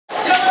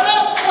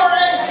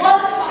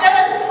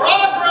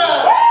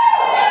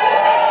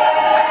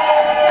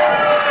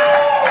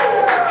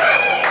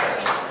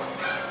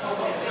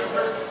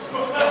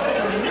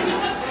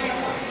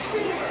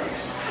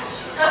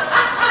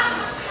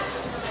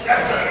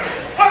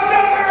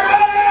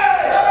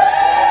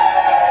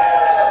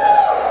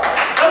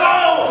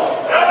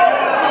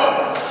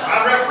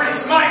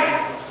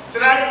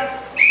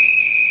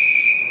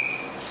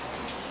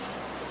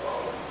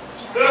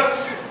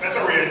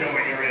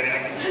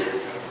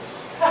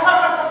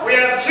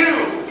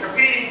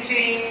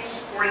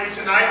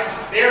tonight.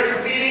 They are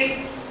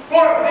competing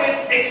for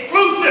this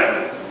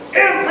exclusive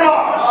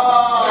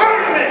improv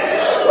tournament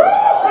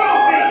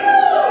trophy.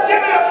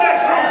 Give it up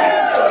that trophy.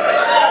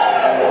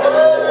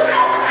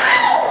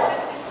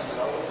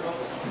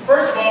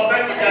 First of all,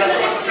 thank you guys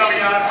so much for coming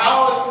out.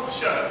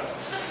 Shut up.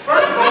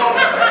 First of all,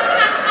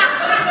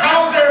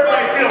 how's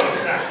everybody feeling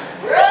tonight?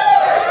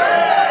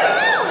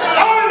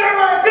 How is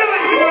everybody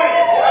feeling tonight?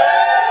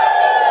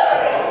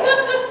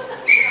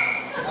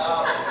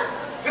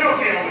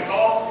 Penalty on the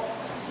call.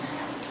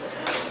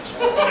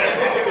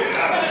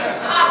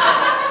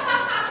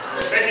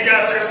 Thank you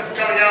guys seriously for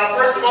coming out.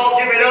 First of all,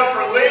 give it up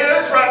for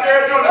Liz right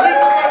there doing the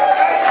music.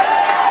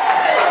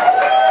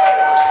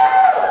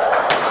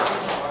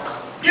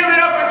 Give it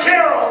up for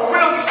Carol,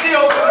 Wheels of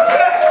Steel in the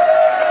back.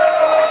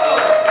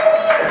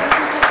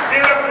 Give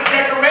it up for the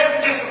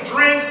decorates, get some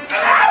drinks. Drink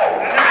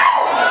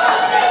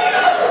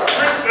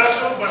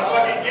specials, but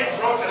fucking get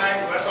drunk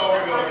tonight. That's all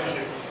we're going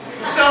to do.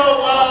 So,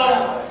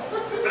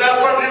 without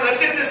further ado, let's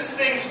get this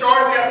thing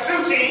started. We have two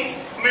teams.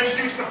 I'm going to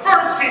introduce the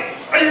first team.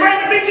 Are you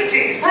ready to meet your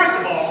teams, first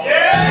of all?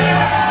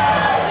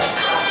 Yeah!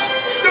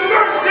 The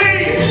first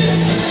team!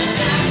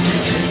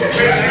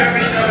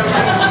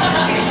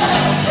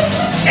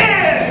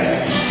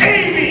 And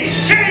Amy,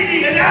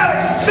 Katie, and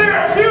Alex,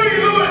 they're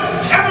Hewie Lewis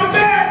and the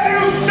Bad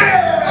News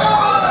Bears!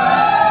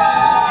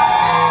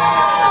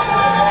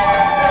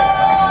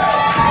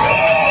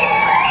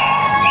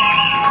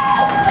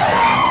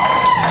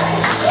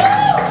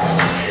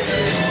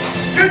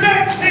 Your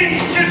next team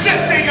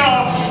consisting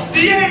of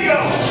Diego,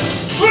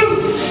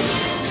 Luke,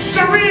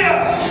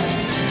 Saria,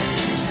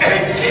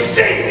 and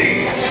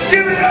Stacy.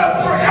 Give it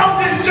up for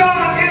Elton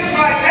John is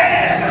my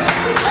man.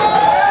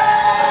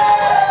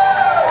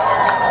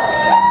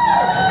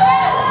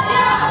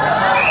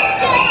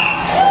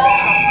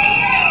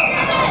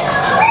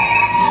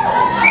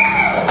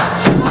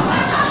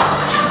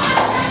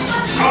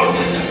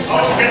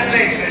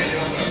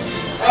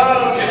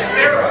 It's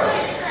Sarah.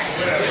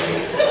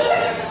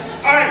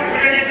 Alright, we're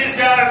going to get these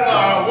guys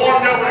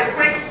warmed up with a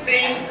quick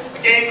theme, a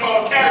game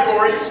called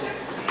Categories. If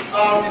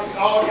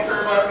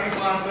everybody please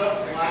lines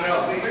up. Line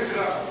up, please.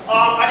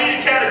 I need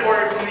a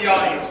category from the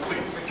audience,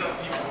 please.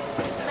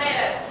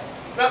 Tomatoes.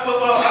 A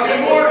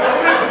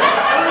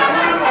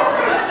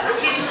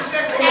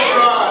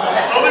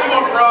little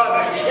more broad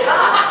than you.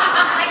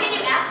 I can do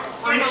apples.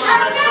 I need a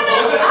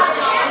category.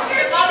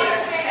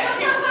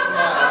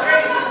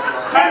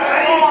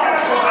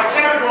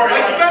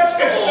 Like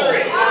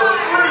vegetables,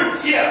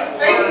 fruits, Yeah.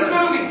 80s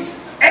movies.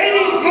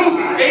 80s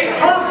movies.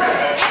 Perfect.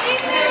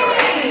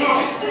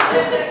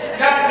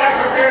 That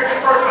compares to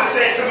the person that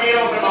said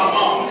tomatoes and my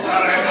mom.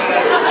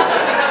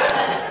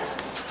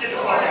 Get the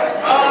fuck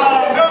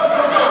out. No.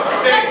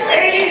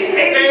 Stay.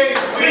 80s,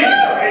 please.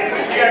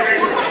 You gotta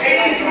raise your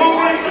 80s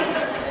movies.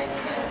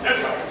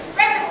 Let's go.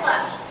 Breakfast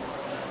Club.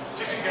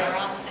 Chicken gun.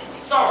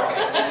 Stars.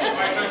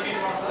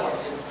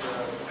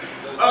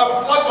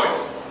 Blood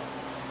Boys.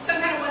 Some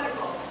Kind of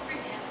Wonderful.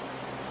 Freak Dance.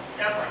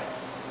 Airplane.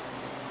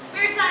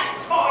 Weird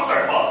Science. Oh, I'm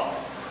sorry, pause.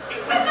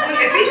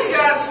 If these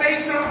guys say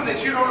something that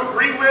you don't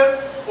agree with,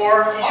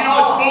 or you know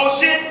it's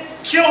bullshit,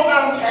 kill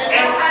them I don't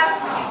and have a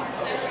problem.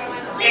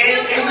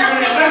 you're going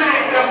to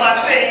eliminate them by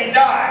saying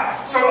die.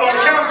 So on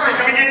the count of three,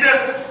 can we get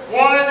this?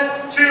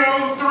 1,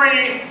 2,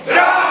 3,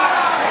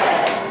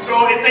 die! So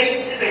if they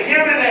hit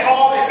them in the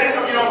hall, they say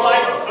something you don't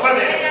like,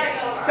 eliminate them.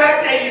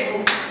 Back to 80s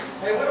movie.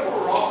 Hey, what if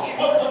we're wrong?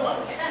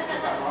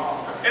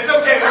 It's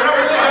okay, we're not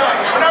really dying.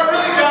 We're not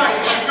really dying.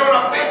 We're just going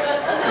off stage.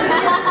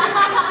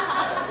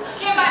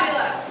 Can't Buy Me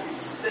Love.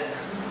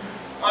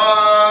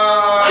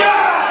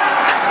 Yeah!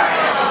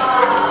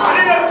 I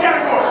need another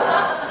category.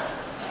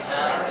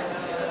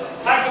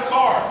 Types of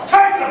car.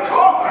 Types of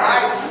car!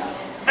 Nice.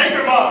 Make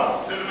or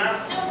model. Doesn't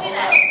matter.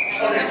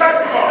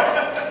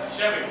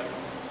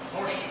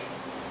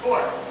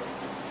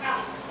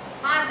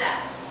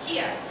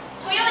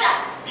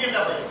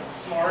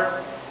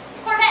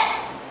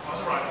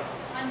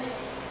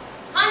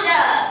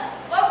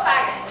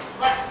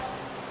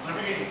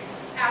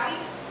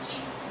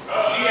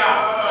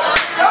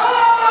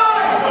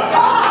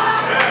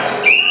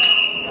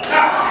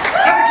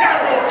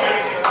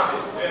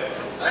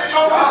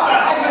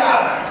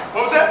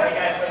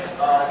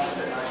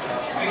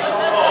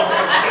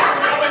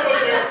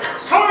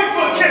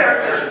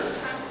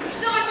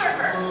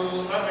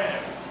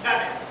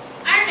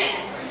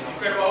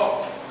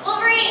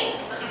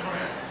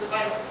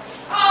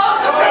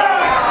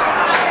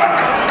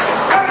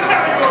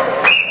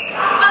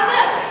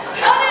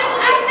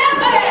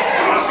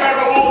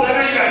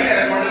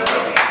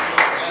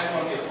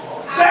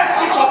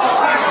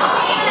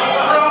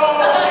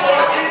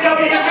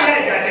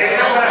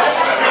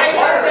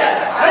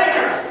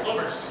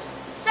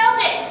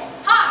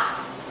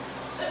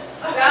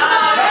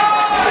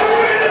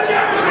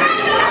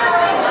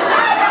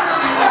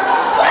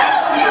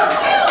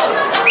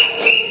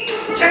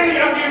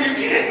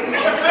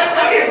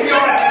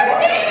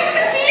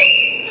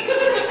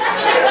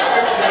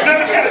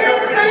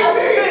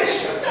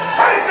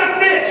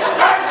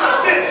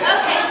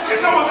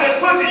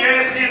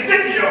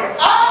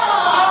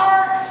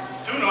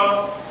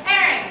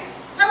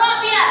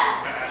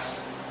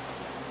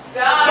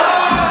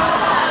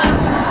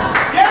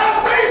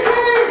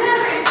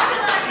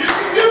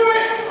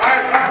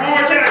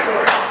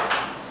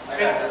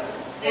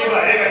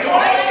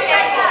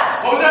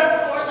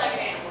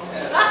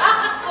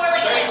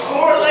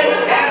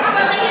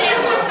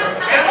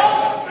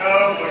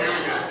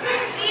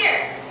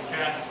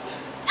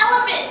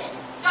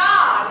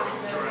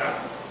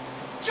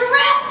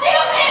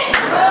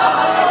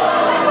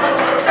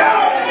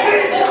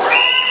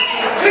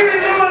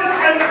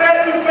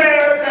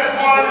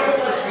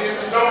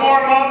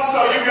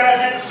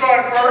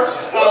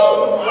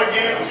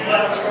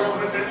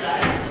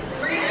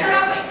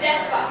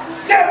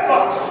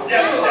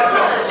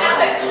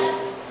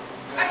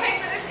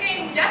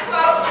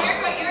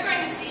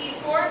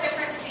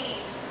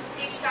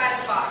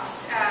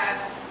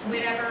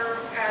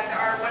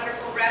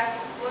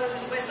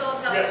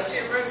 supposed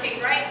to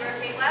rotate right,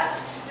 rotate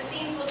left. The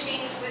scenes will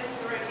change with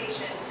the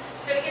rotation.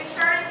 So to get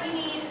started, we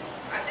need,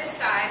 this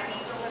side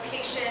needs a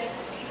location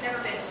that you've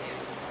never been to.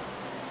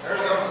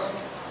 Arizona.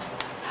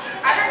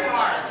 I heard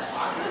Mars.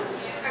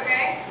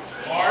 Okay?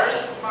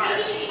 Mars?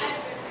 Mars.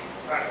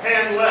 Alright,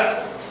 pan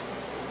left.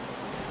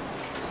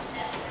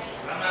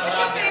 I'm not What's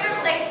your allowed favorite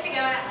to. place to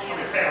go in Okay,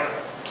 Atlanta? pan right.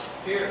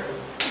 Here.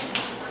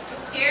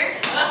 Here?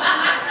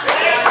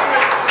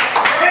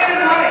 Pan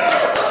right.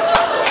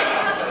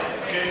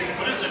 Okay,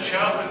 what is a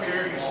childhood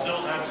fear you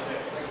still have today?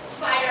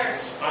 Spiders.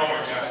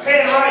 Spiders.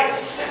 Pan right.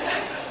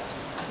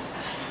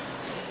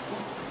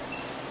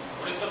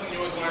 What is something you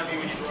always wanted to be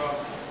when you grew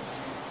up?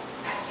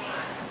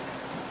 Astronaut.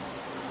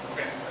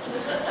 Okay.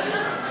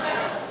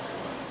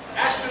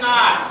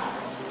 Astronaut!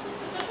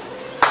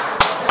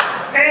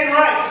 Pan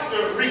right.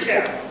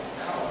 Recap.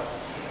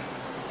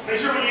 Make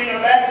sure when you're in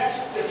the back,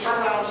 just turn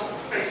around and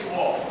face the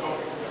wall. Go.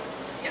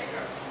 Yep.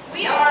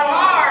 We are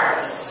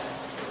Mars.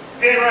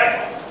 Pan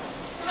right.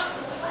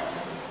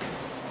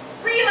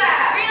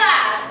 Relapse.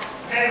 Relapse.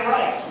 Pan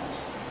right.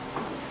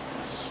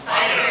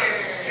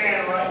 Spiders!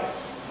 Pan right.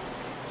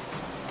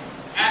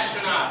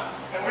 Astronaut!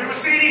 And we will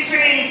see these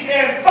scenes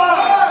in 5,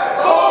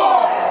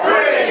 4, 3,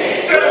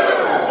 2, 1.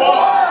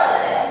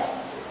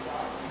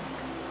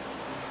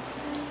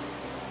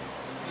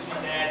 Who's my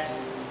dad's?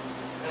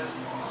 That's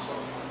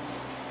awesome.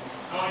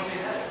 How long has he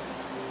had it?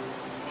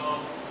 Well,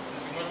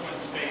 since he went to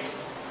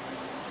space.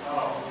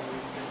 Oh.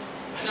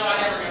 I know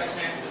I never got a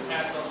chance to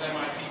pass those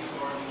MIT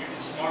scores, and you're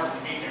just smarter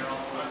than me, Daryl.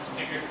 I just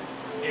figured,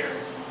 here.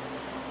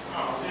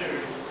 Oh,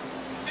 dude.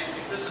 Fix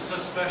it. This is so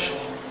special.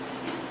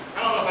 I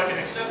don't know if I can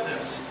accept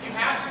this. You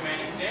have to, man.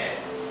 He's dead.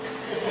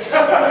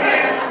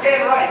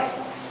 Pan right.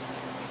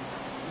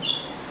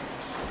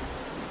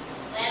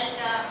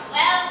 Welcome.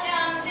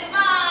 Welcome to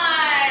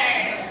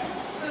Mars.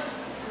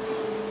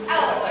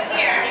 Oh,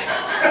 here.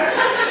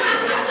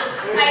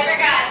 I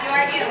forgot. You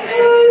are human.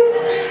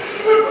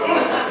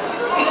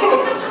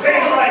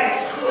 Pan right.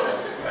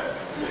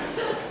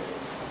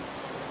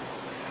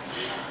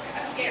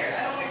 I'm scared. I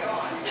don't want to go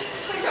on.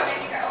 Please don't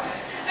make me go.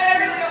 And I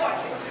really don't want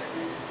to.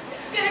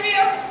 It's gonna be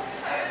okay.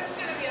 It's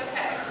gonna be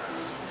okay.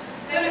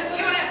 Do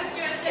you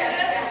want to say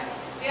this?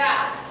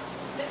 Yeah.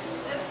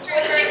 It's true.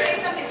 What if they say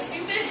something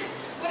stupid?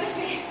 What if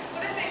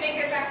they make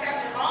us act out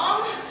their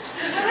mom?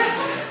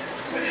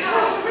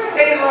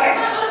 Pan right.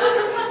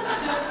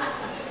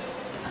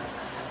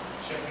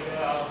 Check it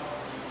out.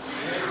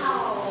 This is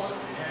an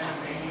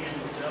Panamanian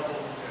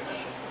devilfish.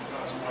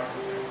 Not a spider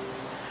thing.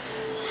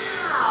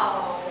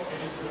 Wow.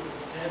 It is the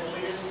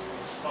deadliest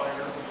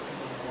spider in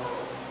the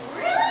world.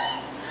 Really?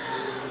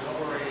 No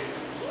worries.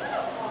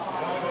 Beautiful.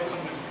 The only way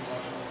someone's can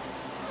touch it.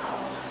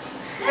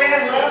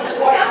 Pan left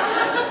twice.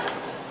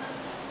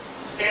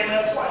 Pan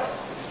left twice.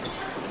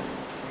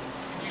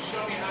 Can you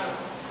show me how to,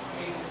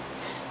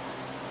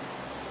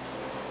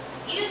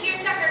 Use your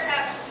sucker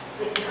cups.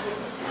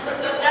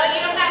 Oh, you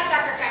don't have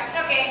sucker cups.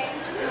 Okay.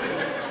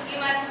 You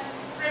must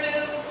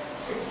remove,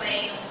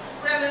 place,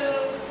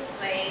 remove,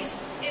 place.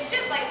 It's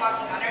just like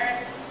walking on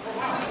Earth. oh,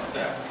 wow, look at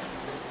that.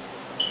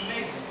 It's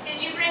amazing.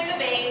 Did you bring the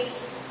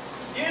babes?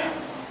 Yeah.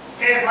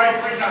 Pan right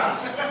 3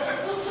 times.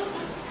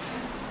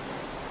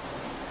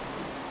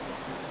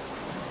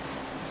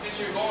 Since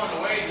you're going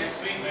away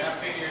next week, man, I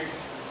figured,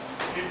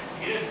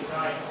 He didn't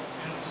die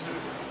in the suit.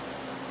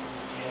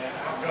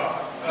 yeah. Oh,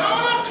 God. No,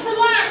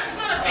 relax. It's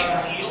not a big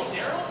deal,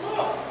 Daryl.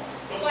 Look.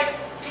 It's like,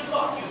 good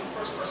luck. He was the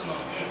first person on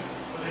the moon.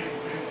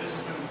 This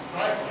has been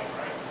dry cleaned,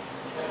 right?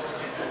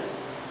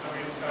 I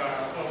mean,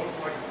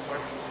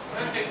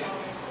 Can I say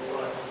something?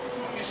 What?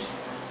 I miss you.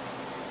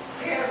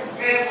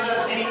 Pan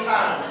left 8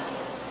 times.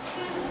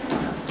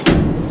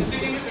 Is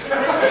it even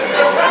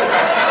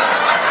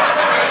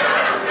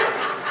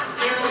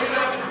Daryl, you know,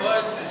 I've been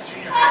buds since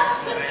junior high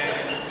school, man.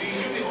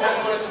 You're the only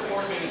one that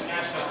supports me in this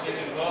national thing.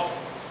 And well,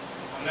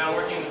 I'm now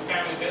working in the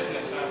family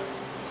business.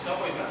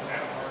 Subway's not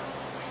that hard.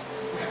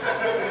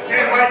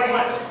 Pan right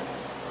once.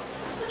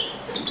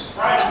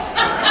 Right.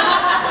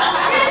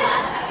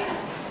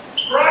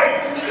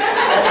 Right.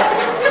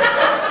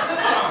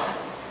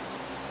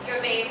 Your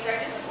babes are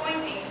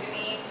disappointing to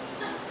me.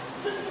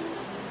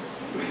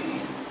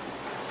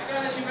 I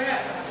got as you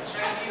asked. I have a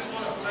Chinese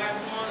one, a black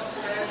one, a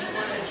Spanish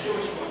one, and a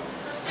Jewish one.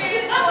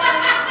 Here's the one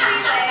with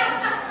 3 legs.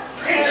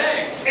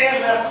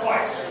 Pan left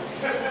twice.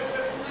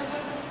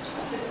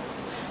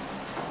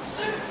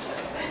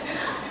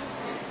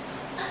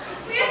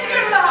 We have to go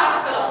to the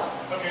hospital.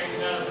 Okay,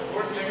 now the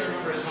important thing to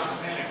remember is not to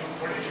panic.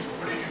 Where did you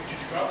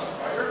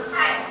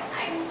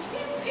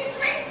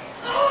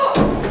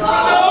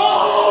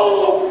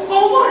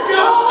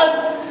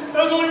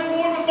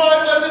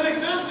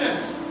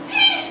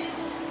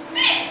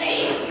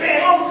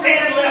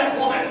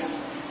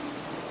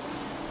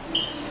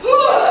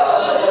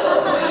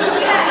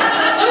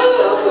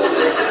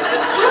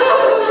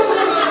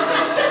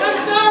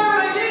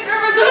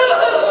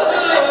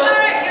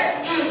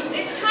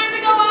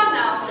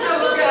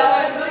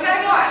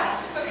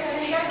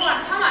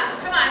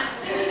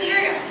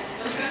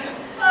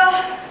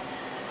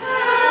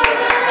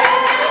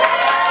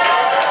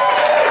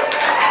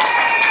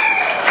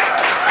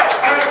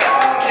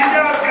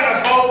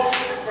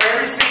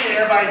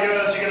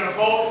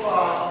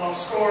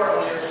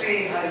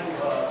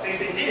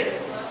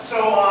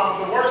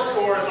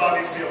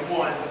obviously a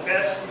 1. The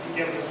best we can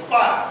give them is a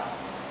 5.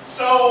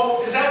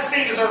 So, does that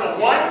scene deserve a 1,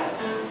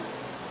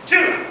 2,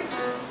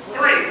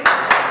 3,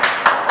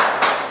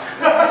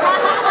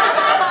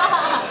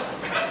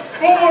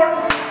 4,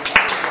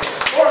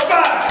 or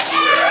 5?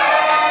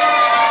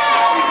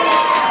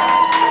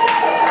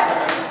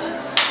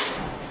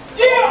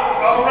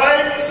 Yeah!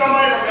 Alright,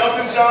 somebody from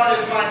Elton John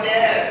is my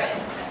dad.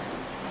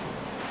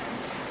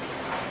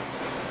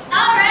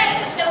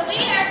 Alright, so we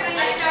are going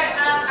to start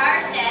off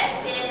our set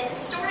with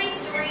Story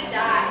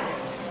Die.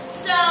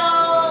 So,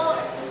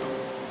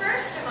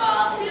 first of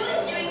all, who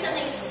is doing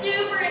something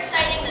super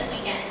exciting this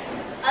weekend,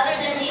 other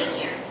than being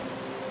here?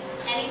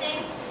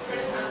 Anything?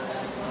 Renaissance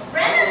Festival.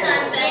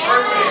 Renaissance Festival?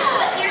 Yeah.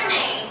 What's your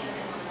name?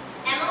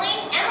 Emily?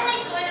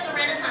 Emily's going to the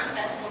Renaissance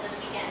Festival this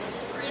weekend, which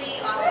is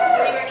pretty awesome.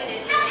 We already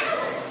did get into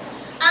it.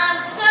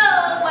 So,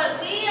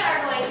 what we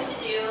are going to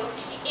do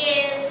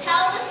is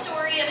tell the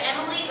story of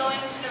Emily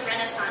going to the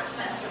Renaissance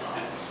Festival.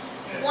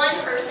 One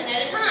person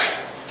at a time.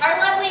 Our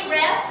lovely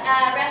ref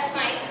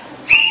Smike,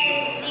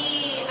 has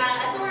the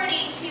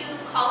authority to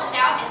call us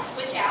out and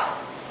switch out,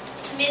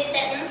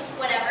 mid-sentence,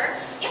 whatever.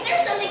 If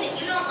there's something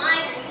that you don't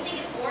like or you think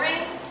is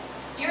boring,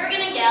 you're going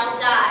to yell,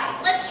 die.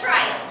 Let's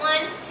try it.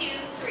 1, 2,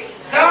 3.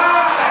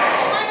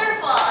 Die!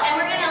 Wonderful. And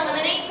we're going to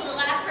eliminate to the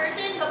last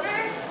person, but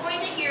we're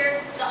going to hear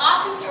the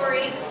awesome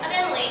story of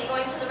Emily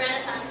going to the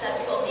Renaissance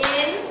Festival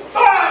in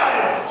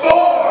 5,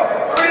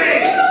 4,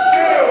 3,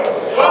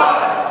 2,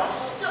 1.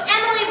 So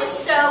Emily was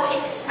so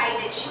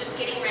excited. She was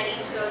getting ready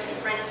to go to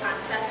the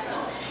Renaissance Festival.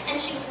 And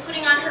she was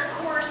putting on her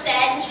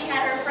corset, and she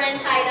had her friend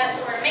tied up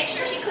for her. Make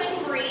sure she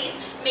couldn't breathe.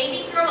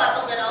 Maybe throw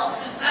up a little.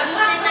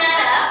 Loosen that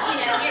up,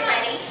 get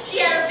ready. She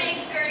had her big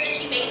skirt that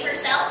she made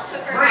herself,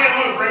 took her Bring in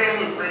back. Luke, bring in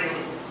Luke, bring in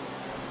Luke.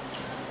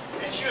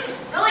 And she was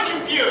really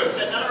confused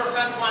that none of her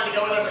friends wanted to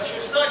go with her, but she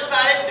was still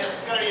excited.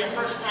 This is going to be her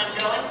first time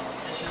going,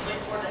 and she was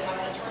looking forward to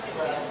having a turkey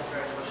leg for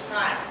the very first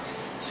time.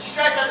 So she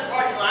drives out the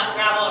parking lot,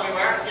 gravel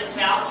everywhere, gets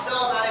out,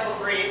 still not able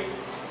to breathe,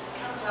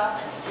 comes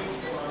up and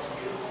sees the most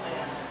beautiful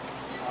man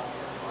of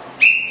her life.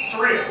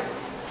 Surreal.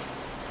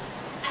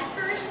 At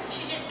first,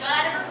 she just got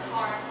out of her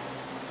car,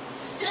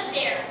 stood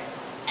there,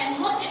 and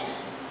looked at me.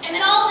 And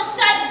then all of a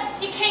sudden,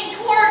 he came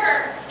toward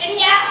her, and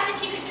he asked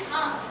if he could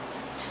come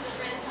to the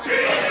Renaissance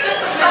Festival.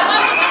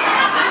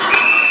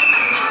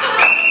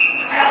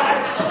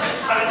 Alex,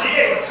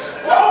 Diego.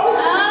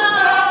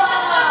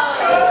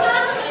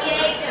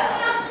 Diego.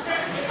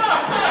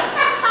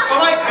 Oh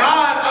my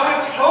God, I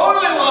would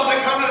totally love to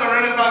come to the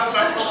Renaissance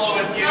Festival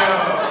with you.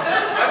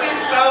 That'd be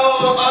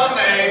so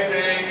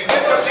amazing. And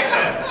guess what she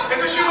said? And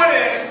so she went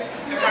in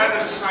and had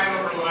the time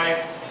of her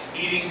life,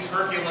 eating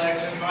turkey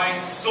legs and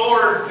buying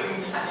swords and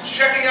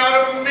checking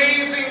out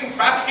amazing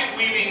basket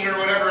weaving or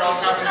whatever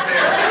else happens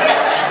there.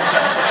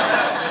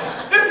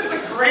 This is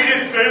the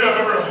greatest date I've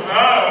ever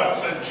had,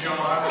 said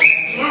John.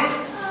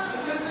 Luke.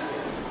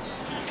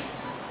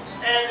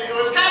 And it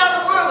was kind of out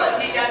of the blue, but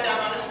he got down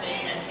on his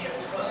knee and he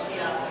proposed to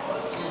her.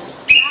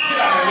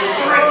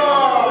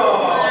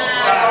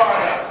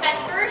 At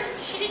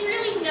first, she didn't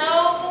really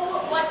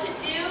know what to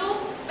do,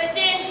 but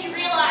then she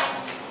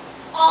realized,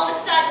 all of a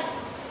sudden,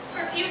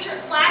 her future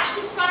flashed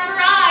in front of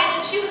her eyes,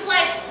 and she was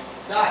like,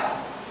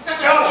 Die. Go,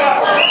 go.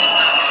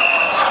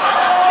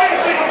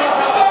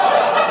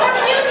 Her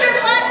future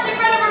flashed in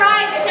front of her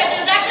eyes, except it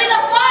was actually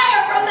the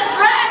fire from the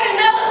dragon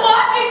that was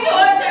walking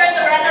towards her at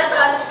the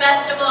Renaissance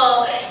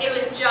Festival. It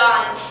was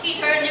John. He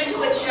turned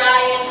into a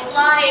giant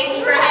flying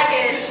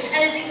dragon,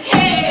 and as he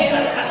came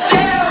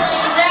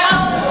barreling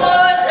down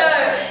towards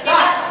her, he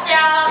got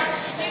down.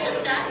 She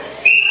just died.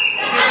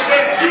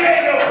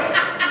 Diego.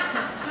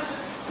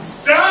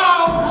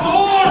 Down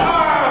for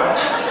her!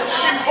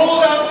 She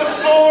pulled out the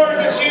sword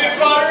that she had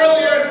brought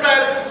earlier and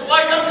said,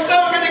 like I'm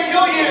still going to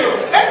kill you,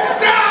 and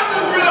stabbed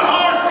him through the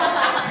heart!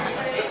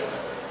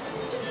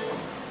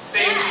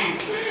 Stacy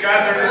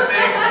gathered her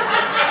things.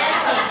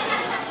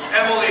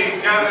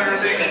 Emily gathered her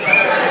things.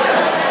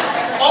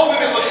 All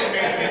women look the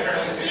same to me,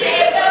 apparently.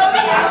 Diego,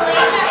 Emily,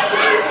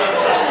 Stacy.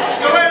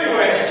 So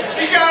anyway,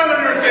 she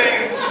gathered her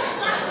things,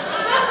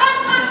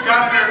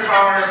 got in her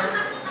car,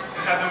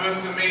 and had the most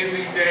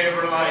amazing day of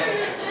her life.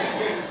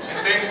 And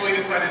thankfully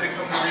decided to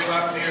come to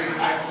Relapse Theater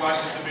tonight to watch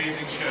this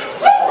amazing show.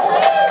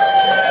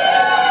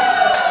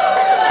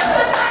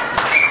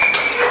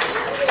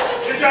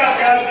 Good job,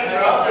 guys. Good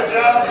job. Good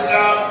job. Good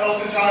job.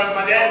 Elton John is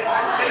my dad.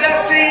 And that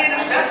scene,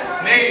 that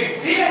Names.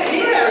 he had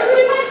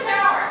Too much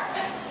power.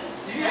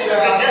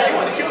 he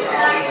wanted to kill her.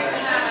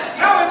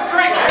 No, it's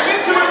great. I've been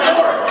to it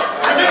more.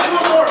 I've been to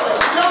it more.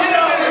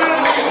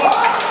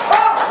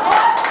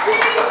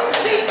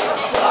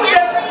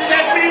 Did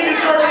that scene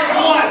deserve a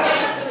 1?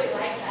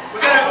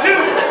 Was that a 2?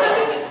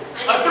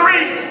 A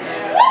 3?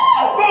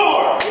 A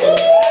 4?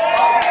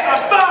 A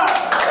 5?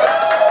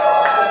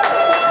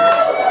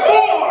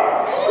 4?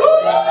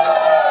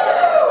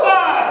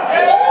 5?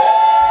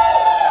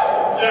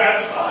 Yeah,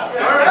 that's a 5.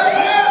 All right.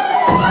 Thank you.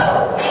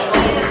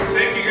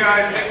 Thank you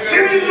guys. Thank you guys.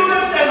 Huey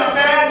Lewis and the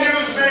Bad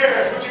News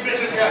Bears. What you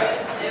bitches got?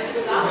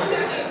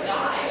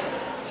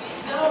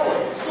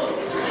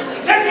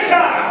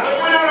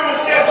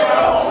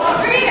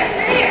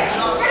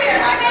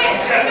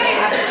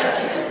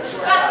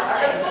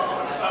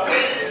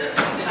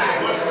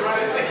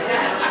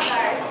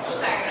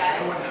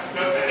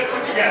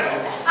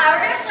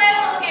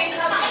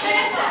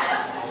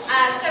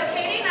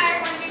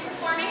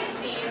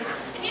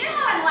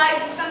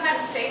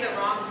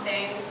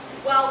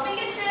 well, we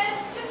get to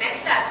fix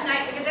that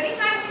tonight, because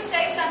anytime we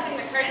say something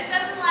that Curtis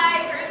doesn't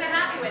like or isn't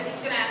happy with, he's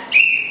going to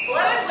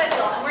blow his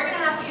whistle, and we're going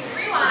to have to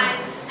rewind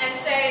and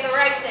say the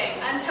right thing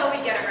until we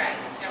get it right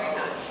every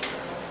time.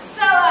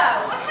 So,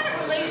 what kind of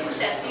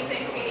relationship do you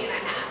think Katie and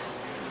I have?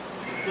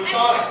 Maybe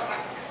a little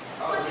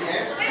more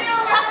specific.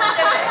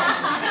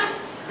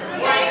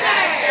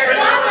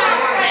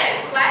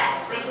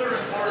 Prisoner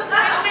and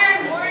warden. Prisoner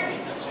and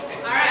warden.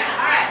 All right.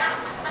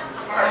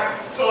 Alright,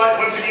 so like,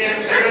 once again,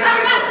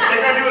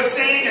 they're gonna do a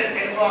scene, and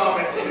if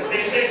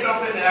they say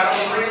something that I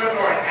don't agree with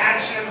or an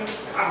action,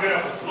 I'm gonna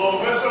blow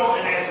a whistle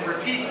and they have to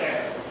repeat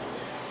that.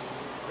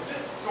 That's it.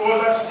 So what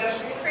was that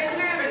suggestion?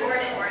 Prisoner and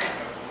warden.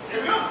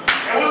 Here we go.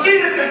 And we'll see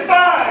this in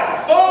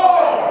 5,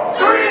 4,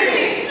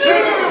 3, 2,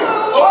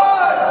 1.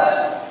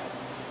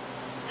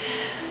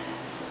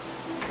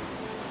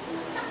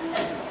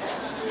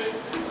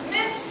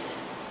 Miss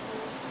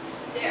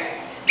Derek.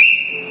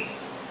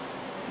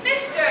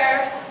 Mr.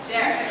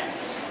 Derek.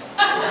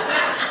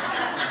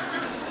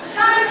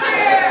 Time for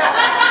your...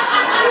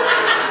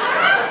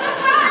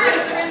 You're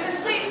in prison,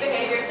 please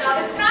behave yourself.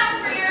 It's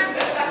time for your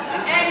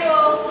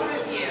annual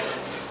review.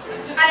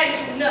 I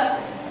didn't do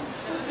nothing.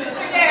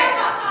 Mr. Derek,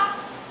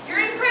 you're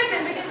in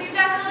prison because you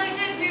definitely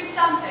did do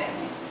something.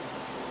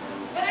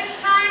 But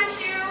it's time to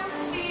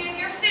see if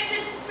you're fit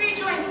to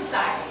rejoin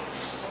society.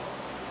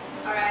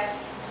 Alright.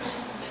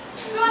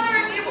 So on the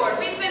review board,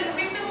 we've been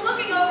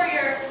looking over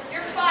your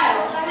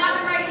files. I have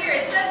them right here.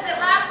 It says that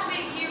last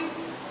week you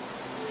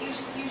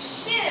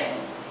shivved,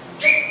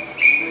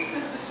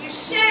 you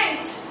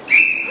shanked,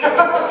 you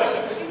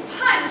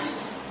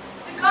punched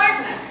the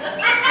gardener.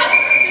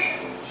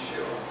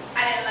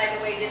 I didn't like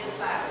the way he did the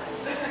flowers.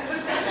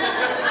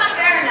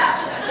 Fair enough.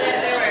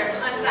 They were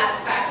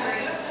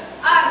unsatisfactory.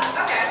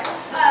 Okay.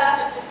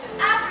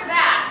 After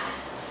that,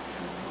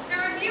 the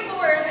review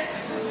board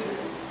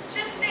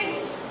just thinks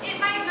it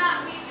might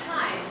not be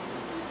time.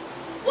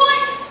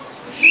 What?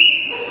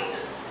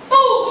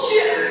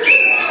 Bullshit!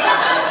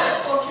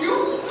 Fuck you! You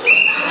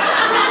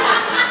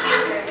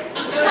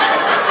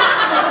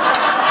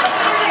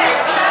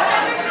have to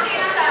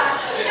understand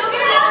you'll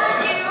get another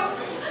review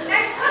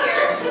next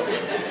year.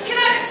 Can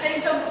I just say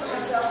something for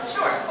myself?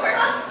 Sure, of course.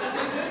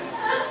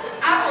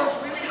 I worked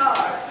really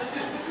hard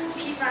to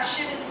keep my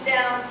shivvings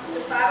down to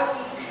 5 a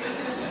week.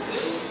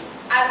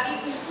 I've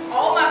eaten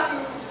all my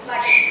food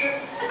like sugar.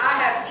 I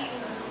have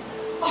eaten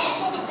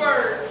all the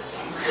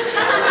birds. It's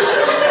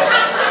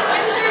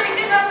true, we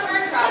did have a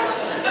bird problem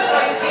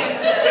before you came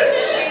to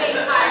Shady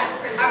Pines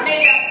Prison. I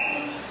made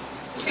that.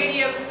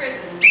 Shady Oaks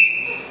Prison.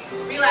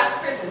 Relapse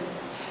Prison.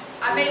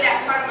 I made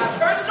that part of my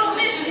personal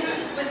mission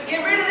was to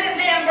get rid of them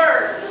damn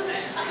birds.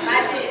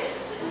 I did.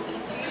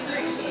 We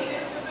appreciate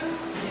it.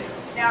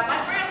 Now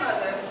my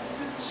grandmother,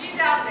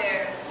 she's out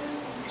there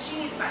and she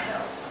needs my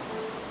help.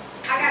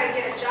 I gotta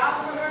get a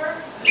job for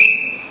her.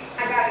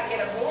 I gotta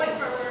get a boy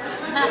for her.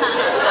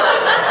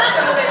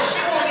 So that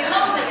she won't be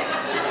lonely.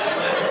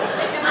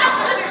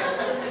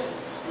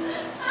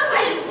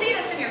 I didn't see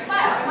this in your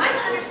file. Am I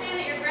to understand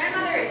that your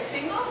grandmother is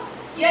single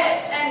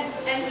Yes. and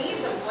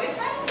needs a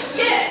boyfriend?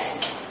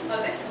 Yes. Oh,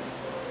 this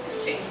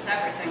changes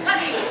everything. I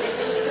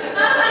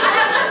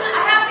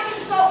have to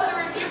consult with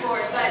the review board,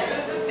 but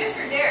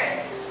Mr.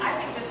 Derek, I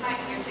think this might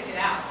be your ticket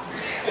out.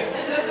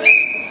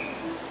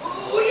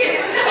 Oh yeah.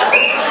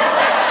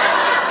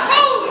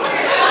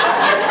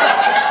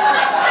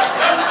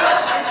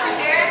 Mr.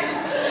 Derek,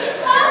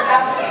 you're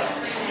about to be a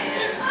free man.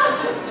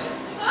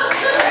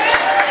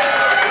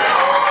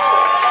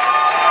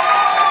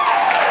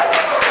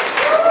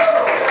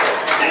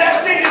 Did that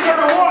scene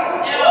deserve a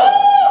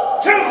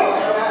 1, 2,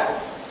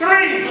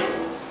 3,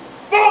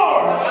 4,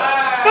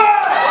 5.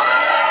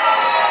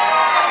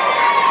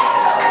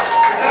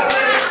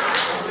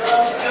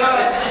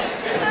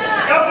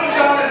 Elton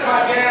John is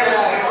my dad, which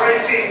is a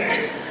great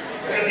teammate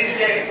because he's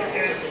gay. What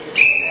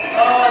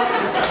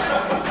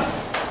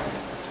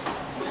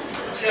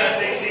you guys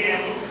think, Steve?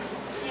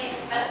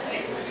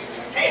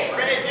 Hey, we're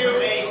going to do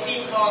a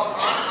scene called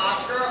On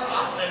Oscar.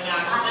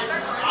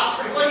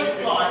 Oscar, what do you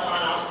call it?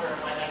 On Oscar,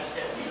 if I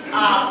understand.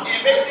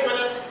 And basically what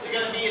that's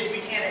going to be is we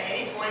can at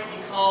any point be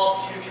called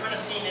to turn a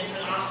scene into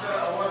an Oscar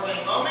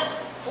award-winning moment,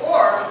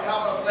 or with the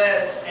help of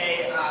Liz,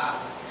 a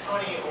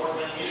Tony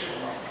award-winning musical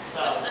moment.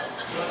 So,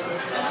 those are the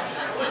 2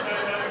 options.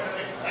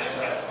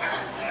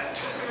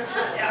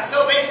 Yeah,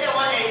 so basically I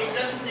want a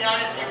suggestion from the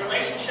audience, a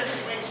relationship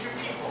between 2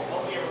 people.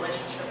 What would be a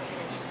relationship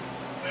between 2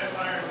 people?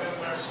 Vampire and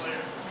vampire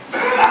slayer.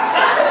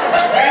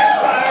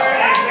 Vampire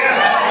and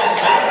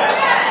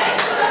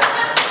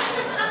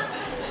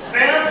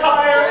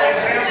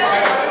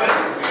vampire slayer.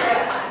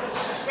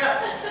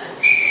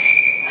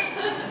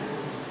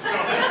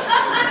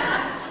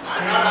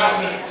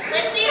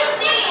 Let's see the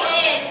scene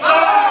in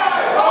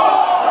 5,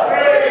 4,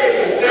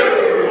 3,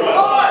 2,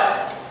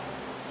 1.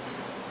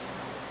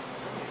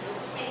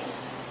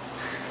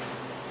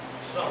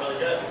 Smell really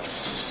good.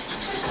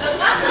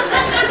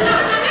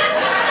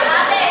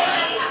 my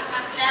baby.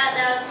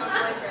 That was my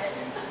boyfriend.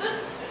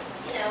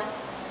 You know,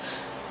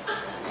 I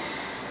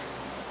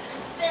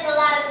spent a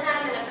lot of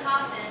time in a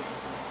coffin.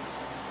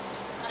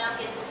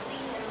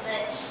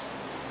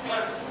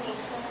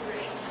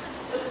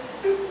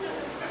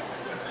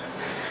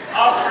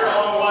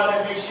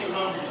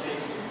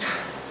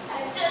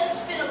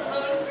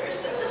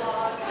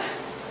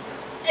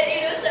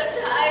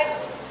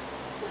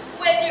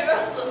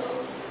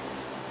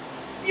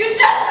 You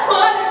just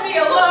want to be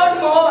alone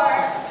more.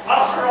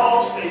 Oscar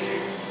off, Stacy.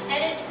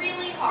 And it's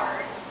really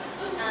hard.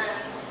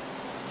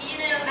 You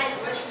know,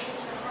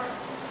 Relationships are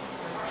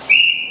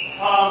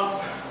hard.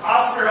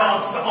 Oscar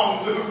on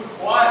song Luke.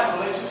 Why is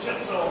relationship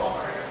so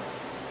hard?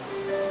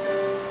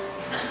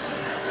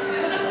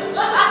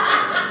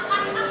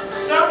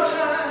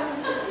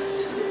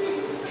 Sometimes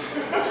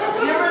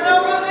you're in a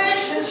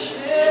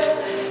relationship.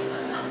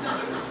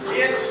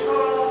 It's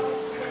hard,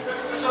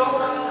 so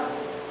hard,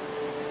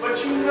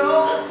 but you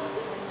know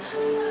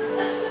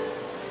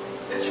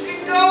that you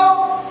can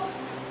go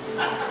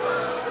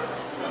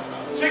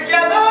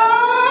together.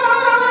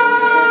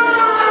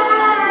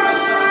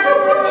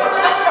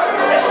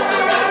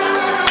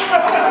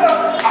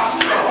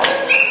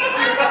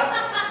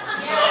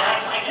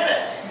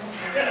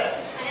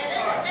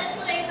 that's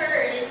what I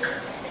heard. It's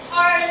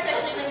hard,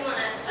 especially when you want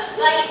to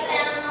bite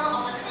them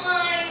all the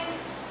time.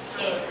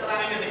 Okay, go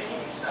out. Into the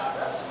kitty stuff.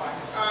 That's fine.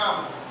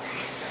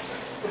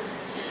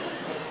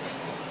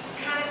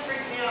 Kind of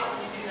freaked me out when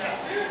you do that.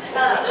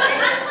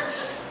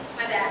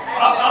 My bad.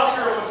 I'm not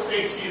sure what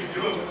Stacy is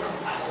doing with her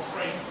battle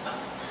brain.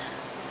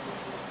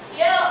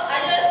 Yo, I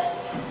just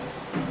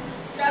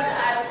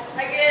sometimes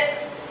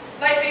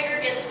my finger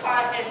gets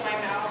caught in my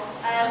mouth,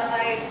 and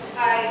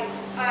I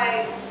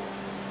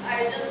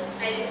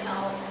need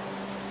help.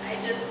 I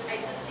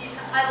just need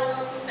help. I'm a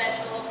little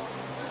special,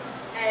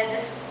 and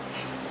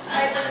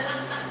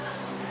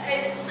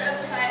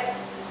sometimes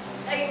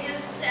I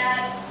get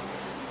sad,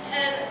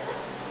 and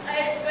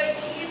my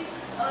teeth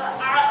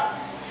are.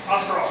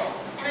 Oscar off.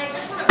 And I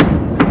just want to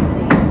bring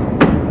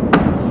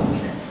somebody.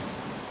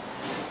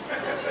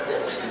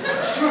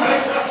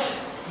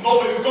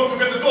 Nobody's going to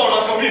get the door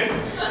after me.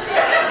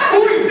 Who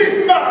is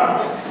this man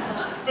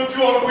that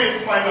you are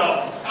with, my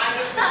love? I'm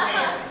just a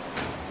man.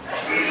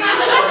 You do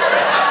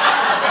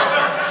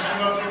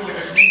not look like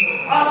a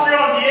cheater. Oscar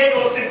on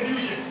Diego's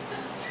confusion.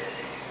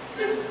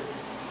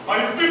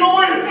 I've been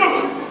away from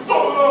you for so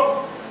long.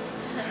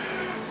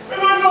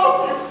 And I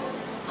love you.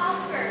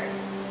 Oscar.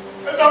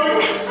 And now you...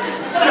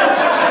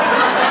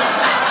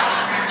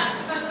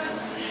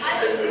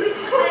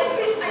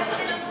 I've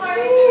been apart,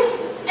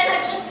 and I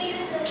just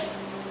needed to To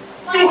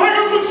find. hang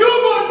out with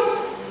humans!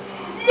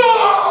 No!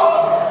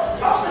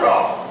 Oscar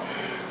off.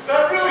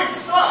 That really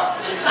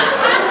sucks. I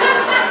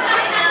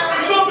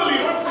It know. totally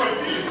hurts my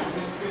feelings.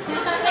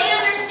 They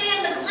understand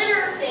the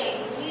glitter thing.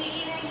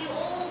 You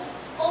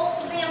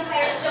old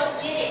vampires don't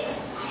get it.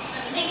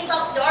 You think it's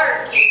all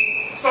dark.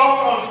 Song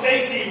on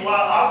Stacy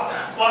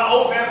while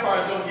old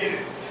vampires don't get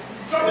it.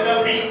 Something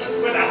upbeat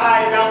with a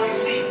high bouncy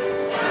seat.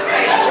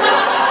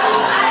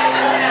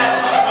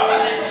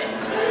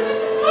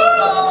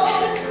 Old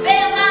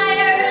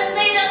vampires,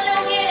 they just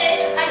don't get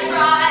it. I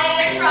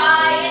try,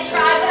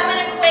 but I'm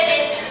gonna quit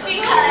it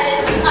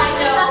because I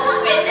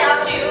know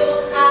without you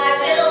I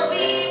will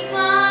be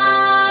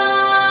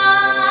fine.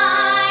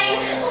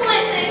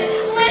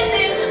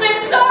 Listen, I'm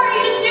sorry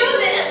to do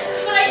this,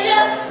 but I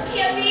just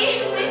can't be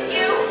with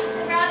you.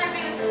 I'd rather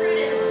be with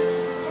Prudence,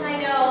 and I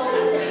know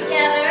that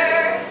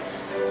together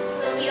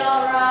we'll be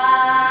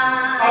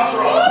alright.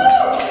 Oscar off.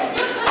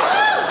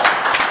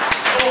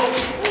 Oh,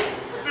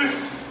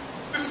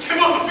 this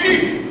cannot be.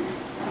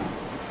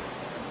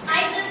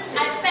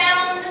 I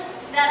found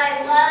that I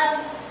love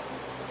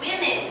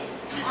women,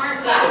 aren't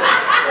we?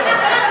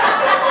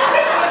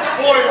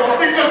 Boy, how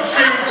things have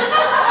changed.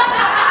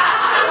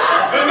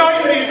 The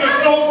 90s are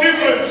so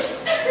different.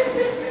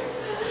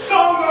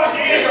 Song on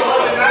Diego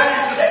on the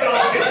 90s was so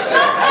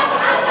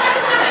different.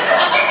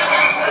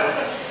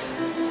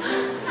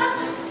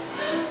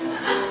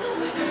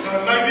 The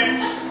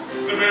 90s,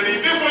 they're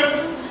very different.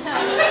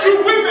 Two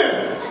women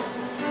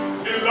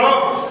in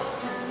love.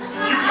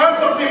 You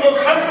cast up the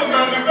most handsome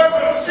man we've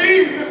ever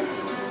seen.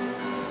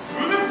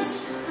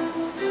 Prudence?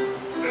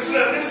 This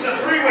is a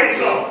three-way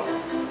song.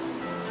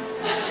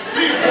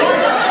 Please,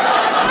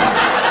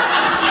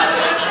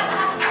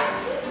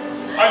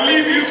 I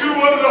leave you two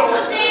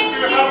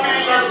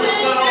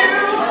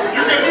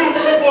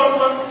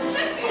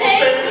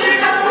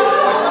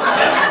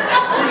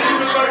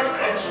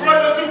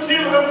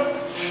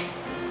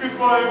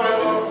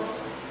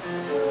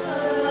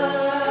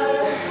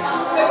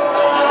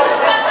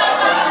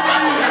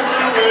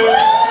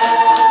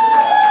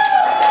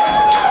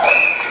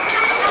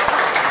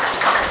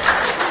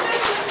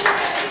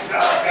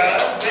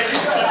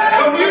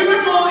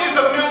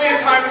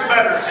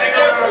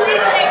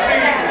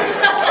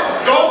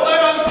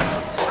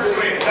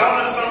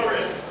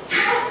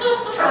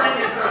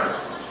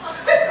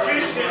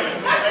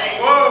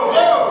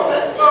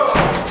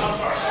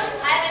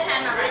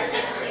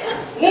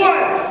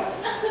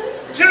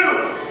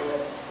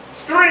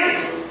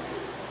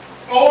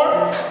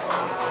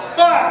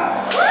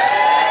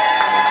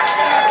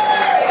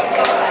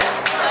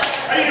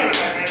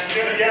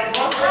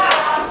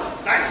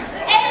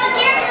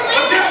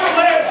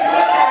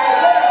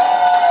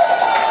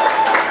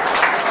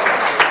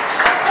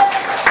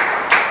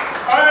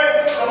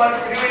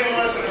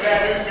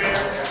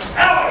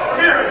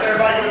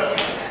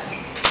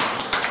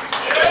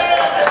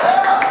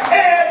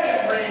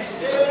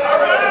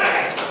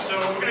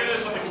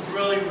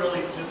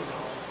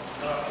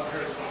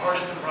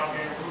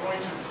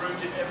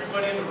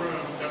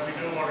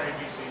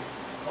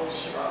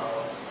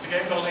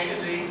game called A to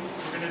Z.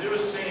 We're going to do a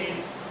scene,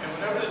 and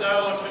whenever the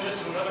dialogue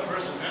switches to another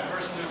person, that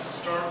person has to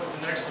start with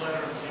the next letter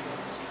in the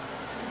sequence.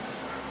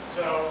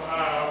 So,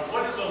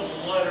 what is a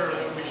letter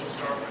that we should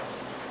start with?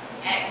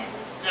 X.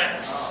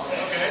 X.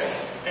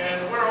 Okay. And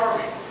where are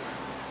we?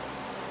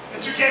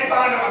 That you can't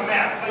find on a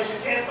map. A place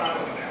you can't find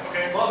on a map.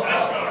 Okay. Well,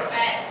 Asgard.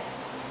 Tibet.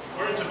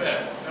 We're in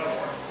Tibet. That'll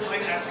work.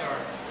 Like Asgard.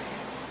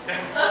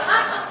 In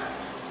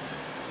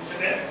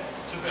Tibet.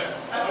 Tibet.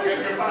 I think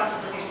you can find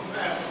something on the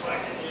map. It's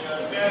like, you know,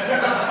 it's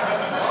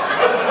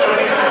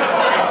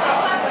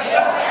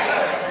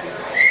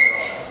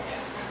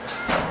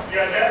You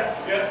guys have?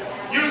 Yes.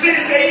 You see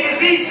this A to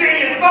Z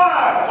scene in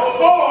 5,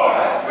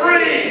 4,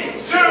 3,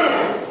 2,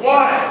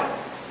 1.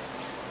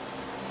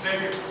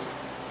 Xavier.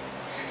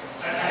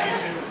 I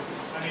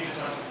need to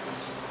talk to you for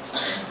just 2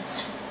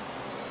 minutes.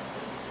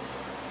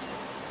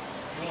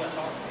 You want to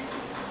talk to me?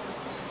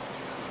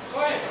 Go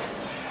ahead.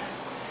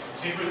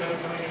 Zebras have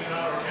been coming in and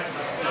out of our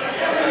campsite.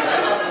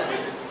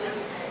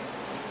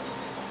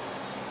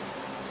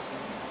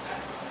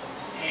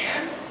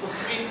 And? I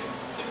mean,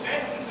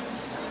 Tibetans,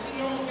 this is a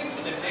normal thing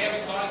for them. They have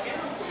exotic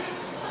animals.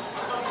 I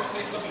thought you were going to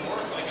say something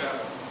worse, like a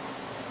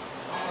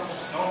honorable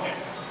snowman.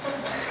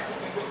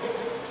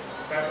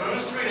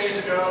 Baboons 3 days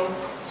ago,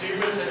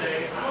 zebras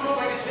today. I don't know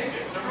if I can take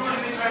it. They're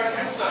ruining the entire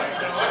campsite.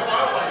 You know, I like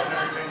wildlife and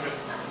everything, but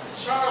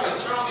Charlie,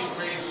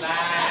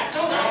 relax.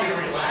 don't tell me to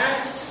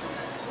relax.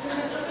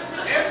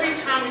 Every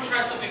time we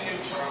try something new,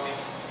 Charlie,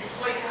 you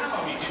flake out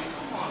on me, dude.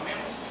 Come on, man.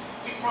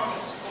 We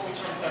promised before we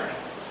turn 30.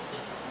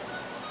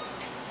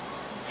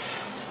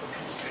 For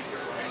Pete's sake, you're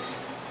right.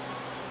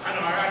 I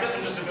know, I guess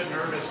I'm just a bit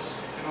nervous.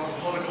 You know,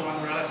 political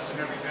unrest and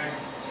everything.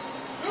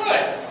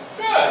 Good.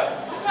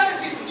 I'm glad to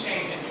see some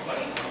change in you,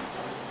 buddy.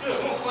 Good.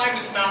 We'll climb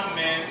this mountain,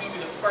 man. We'll be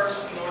the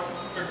first North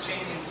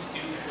Virginians to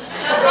do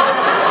this.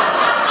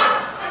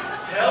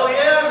 Hell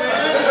yeah,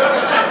 man!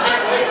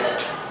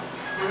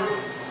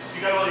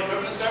 You got all the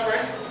equipment and stuff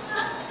ready?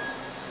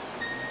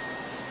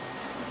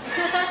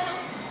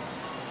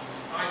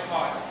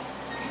 iPod.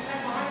 You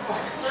have my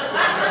iPod.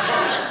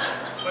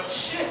 But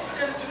shit, I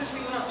gotta do this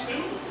thing without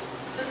tunes.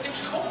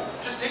 It's cold.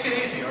 Just take it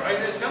easy, alright?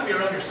 It's gonna be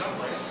around here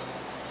someplace.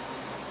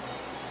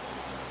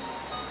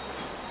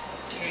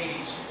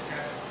 Katie, she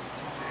forgot to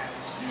come back.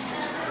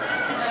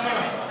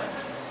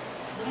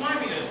 Remind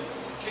me to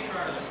kick her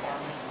out of the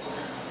apartment.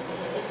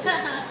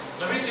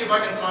 Let me see if I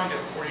can find it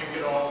before you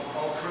get all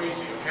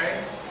crazy, okay?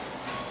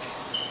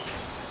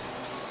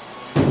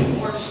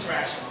 More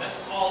distractions. That's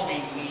all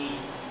we need.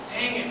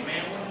 Dang it,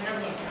 man. We're never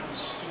gonna count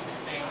this stupid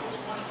thing. There's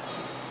one.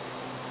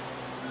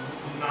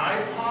 An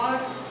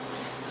iPod?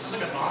 This is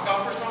like a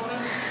knockoff or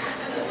something?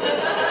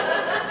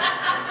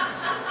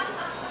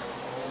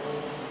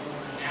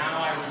 Now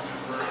I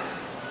remember.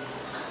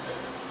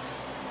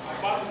 I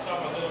bought this off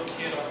a little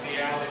kid off the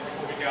alley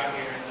before we got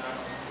here, and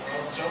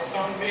well, joke's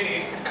on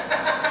me.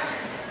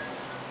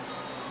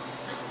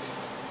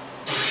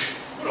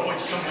 What a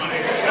waste of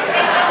money.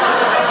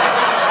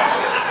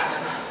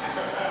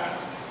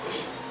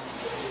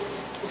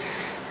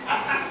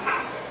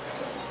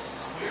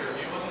 Weird,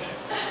 wasn't it?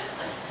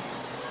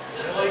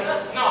 Really?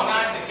 No,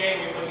 not in the gay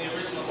way, but in the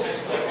original sense.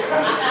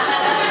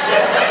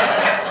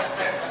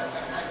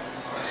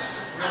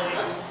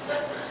 Really?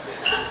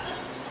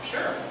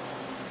 Sure.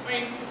 I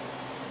mean,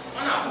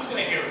 why not? Who's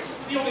gonna hear us?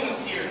 We're the only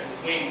ones here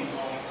waiting.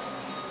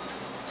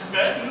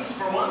 Tibetans,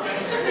 for one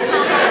thing.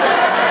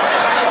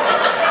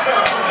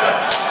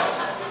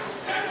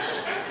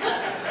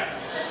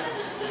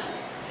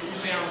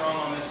 Usually I'm wrong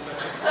on this, but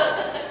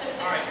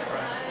alright, you're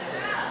right.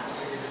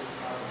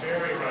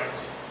 Very right.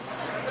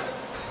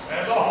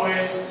 As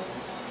always.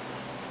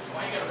 Why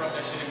you gotta rub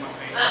that shit in my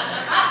face?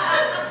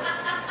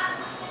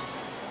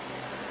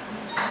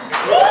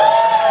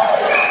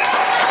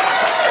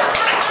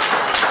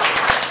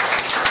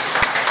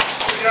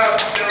 Good job,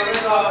 gentlemen.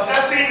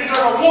 That scene deserves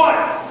a 1,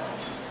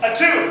 a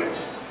 2,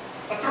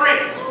 a 3,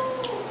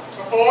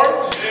 a 4,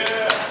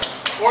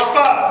 or a 5.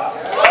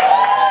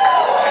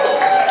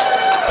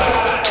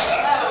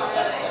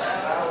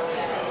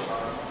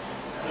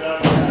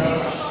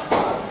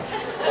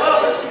 Well,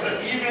 this is an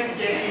even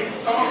game.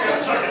 Someone's going to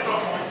suck at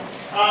some point.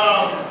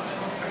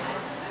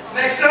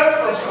 Next up,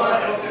 from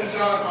Elton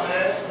John's My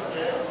Head.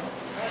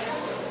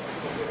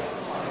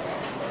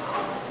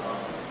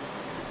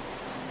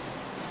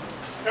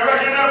 Everybody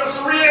give it up for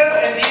Saria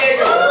and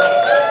Diego.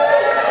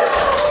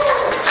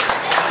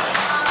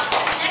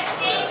 Next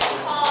game is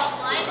called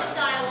Lines of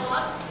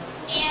Dialogue,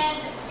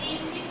 and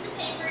these pieces of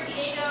paper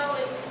Diego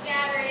is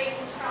scattering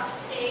across the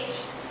stage.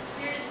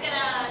 We're just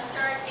gonna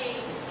start a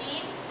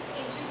scene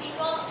between 2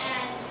 people,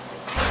 and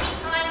any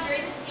time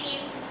during the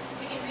scene,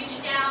 we can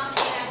reach down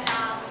and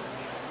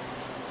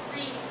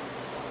read.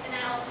 And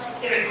then I was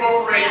like, And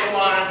incorporate the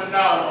lines of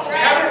dialogue. We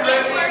haven't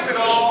read these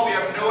at all. We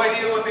have no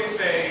idea what they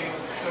say.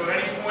 So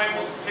at any point,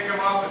 we'll just pick them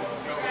up and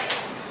go. Right.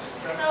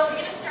 So we're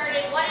gonna start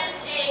it. What is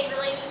a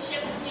relationship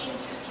between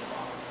 2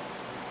 people?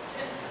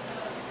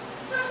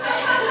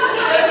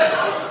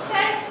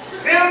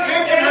 Pimps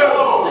and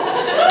hoes.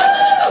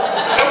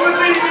 And we're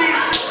seeing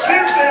these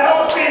pimps and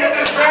hoes scene at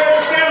this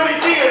random family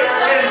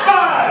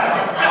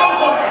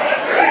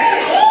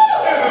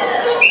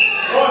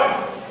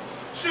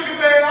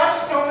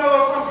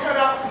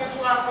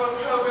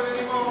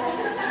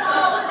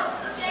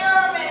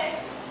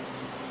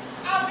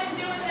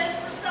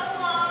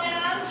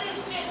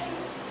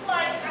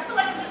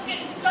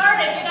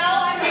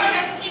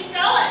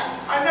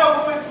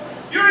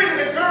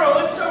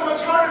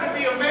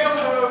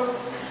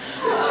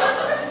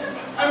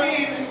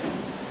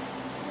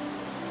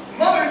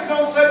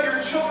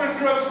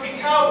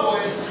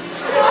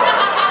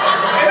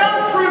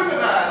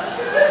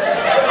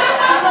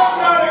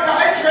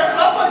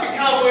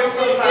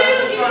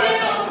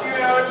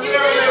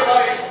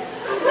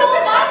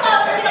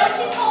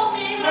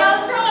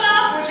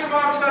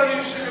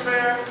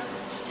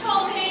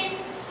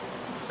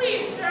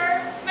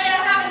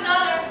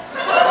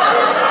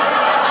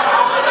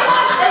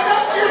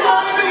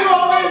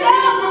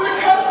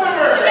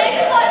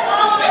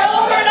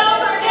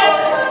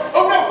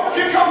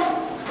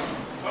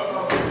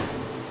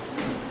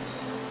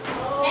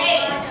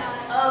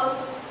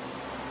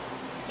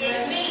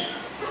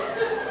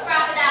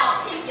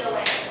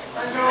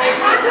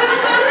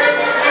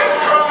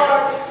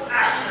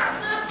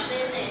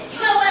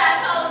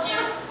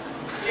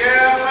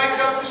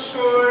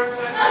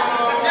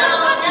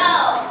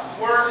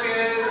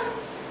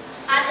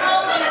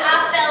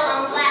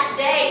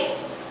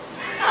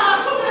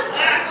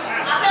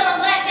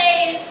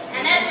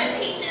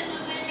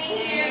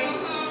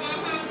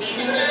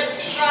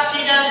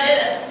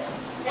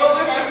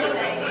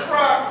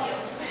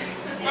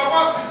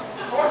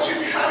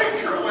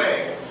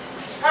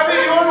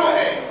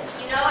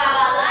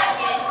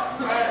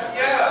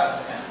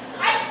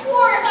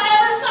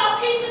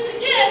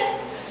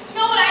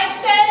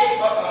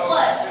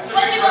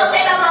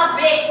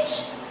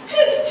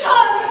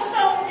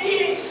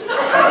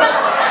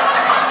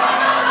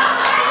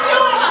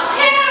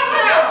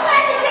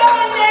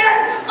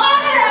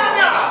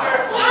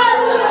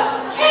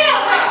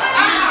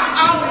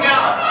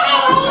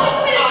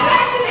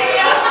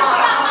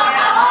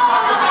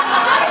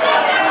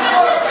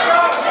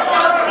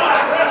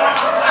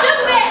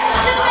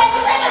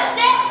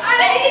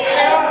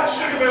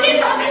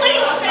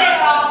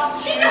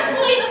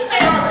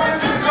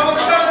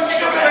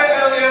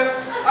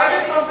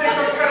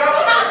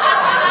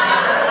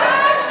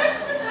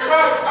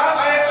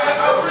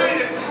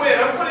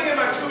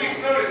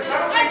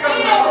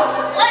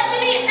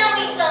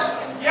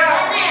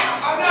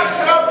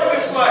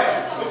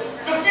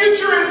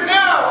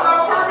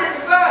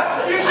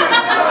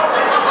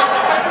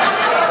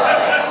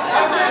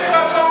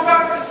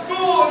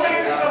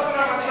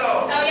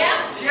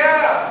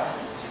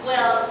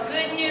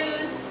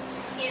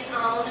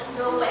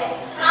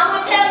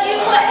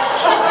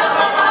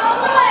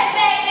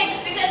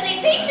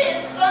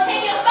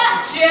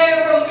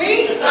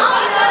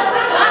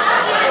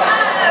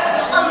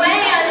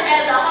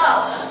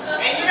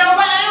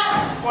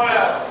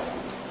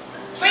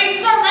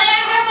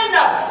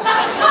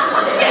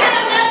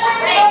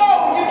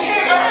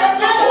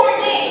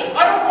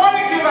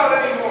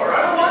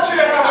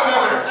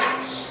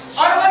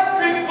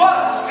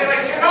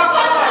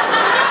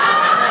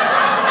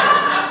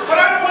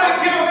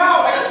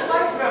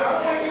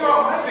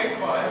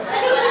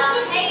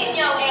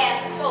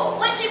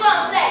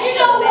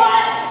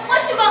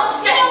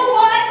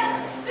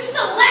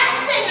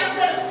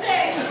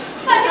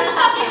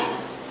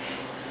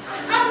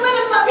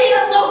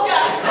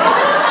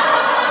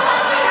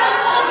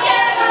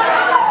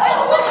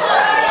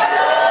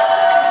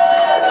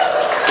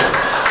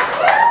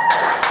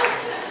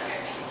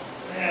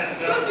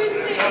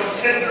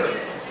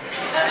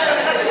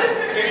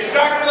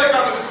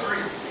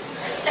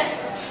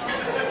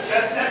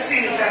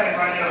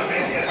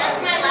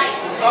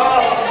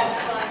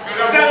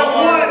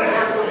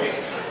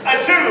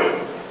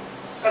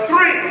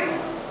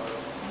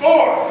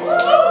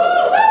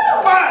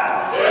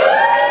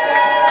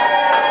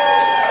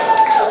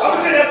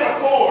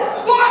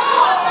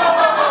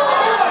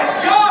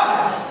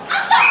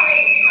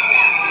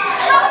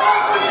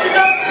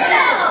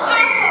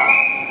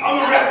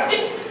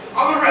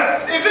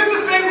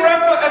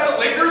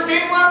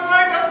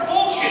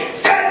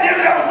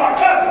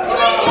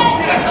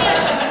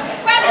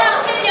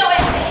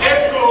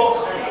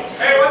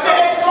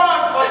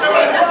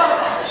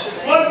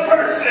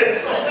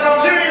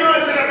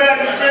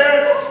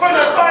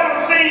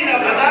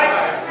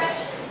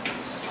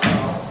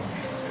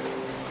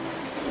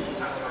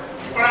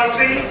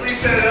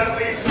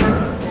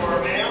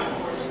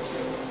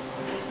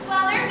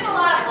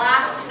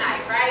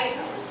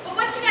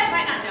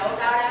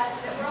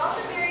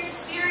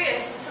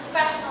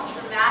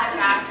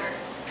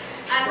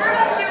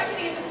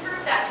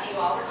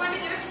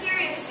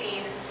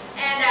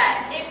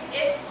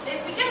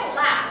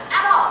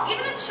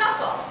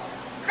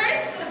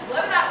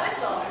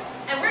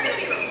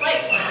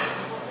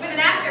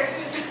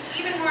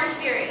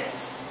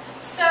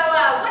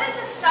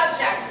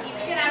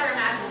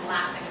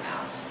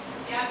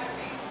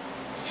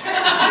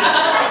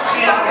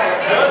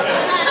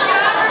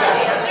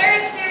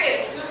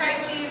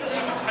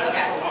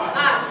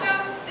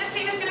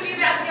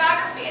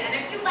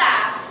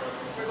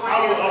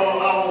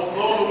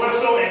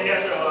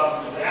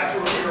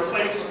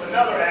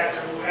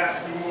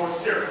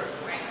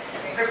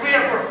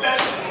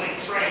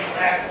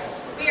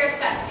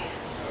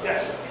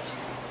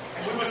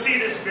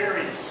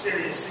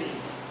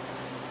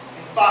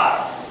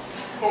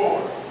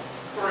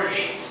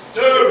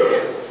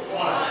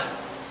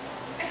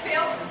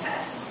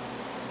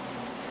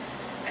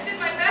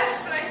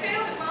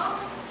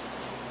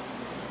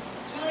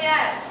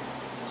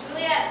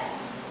Juliet,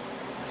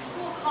 the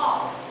school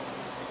called.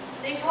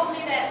 They told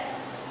me that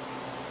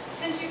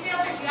since you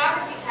failed your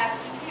geography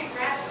test, you can't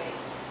graduate.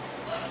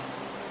 What?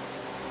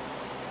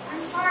 I'm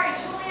sorry,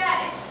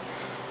 Juliet,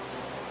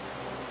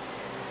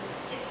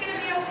 it's gonna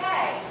be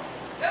okay.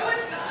 No,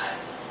 it's not.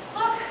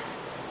 Look,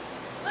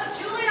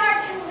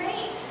 Juilliard can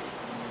wait.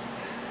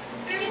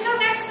 They can go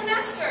next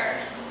semester.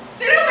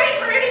 They don't wait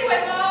for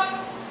anyone,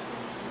 Mom.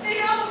 They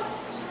don't.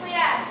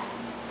 Juliet,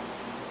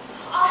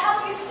 I'll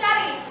help you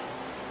study.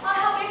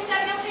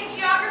 You'll take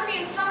geography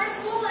in summer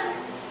school and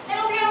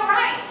it'll be all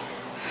right.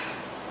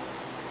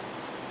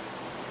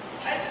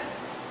 I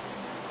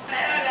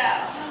don't know.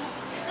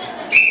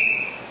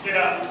 Get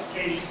up,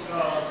 Katie.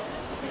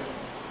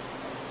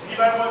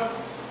 Anybody want?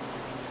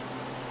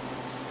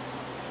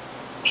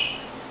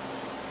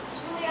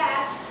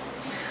 Juliet.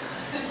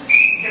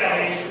 Get out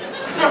of here.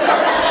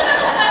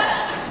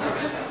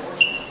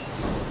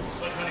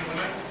 Look, honey, when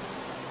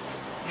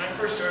I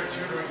first started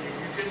tutoring you,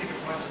 you couldn't even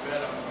find your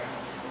bed on the ground.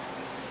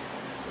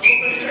 Don't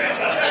put your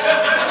ass out.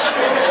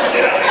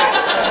 Get out of here.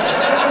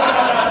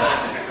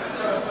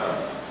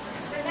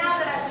 But now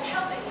that I've been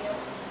helping you,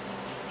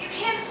 you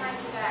can find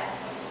Tibet.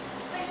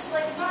 Places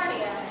like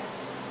Narnia and...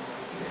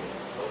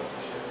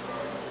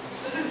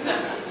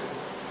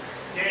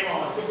 Game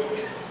on.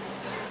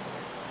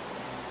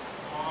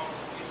 Mom,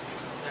 it's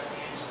because of that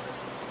answer.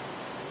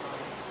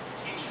 My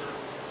teacher,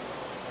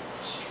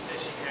 she said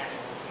she had it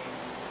with me.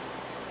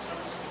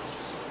 Summer school is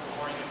just so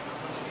boring. I'm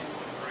not going to get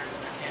with friends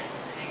and I can't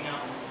hang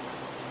out.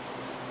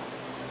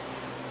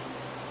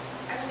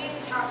 I've been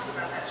meaning to talk to you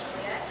about that,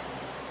 Juliet.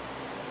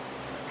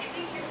 I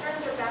think your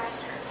friends are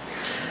bastards.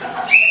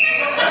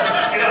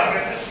 Get out,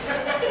 Memphis.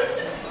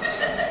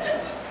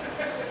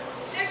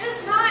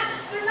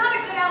 They're not a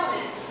good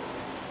element.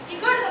 You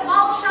go to the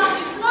malt shop,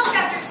 you smoke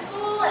after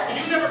school, and...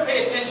 You never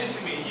pay attention to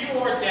me. You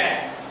are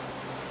Dad.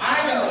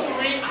 I'm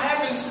sorry,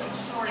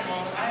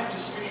 Mom, but I have been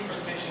screaming for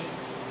attention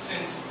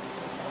since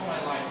all my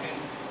life. And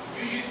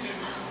you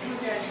and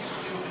Dad used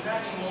to do it, but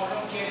not anymore. I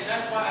don't get it.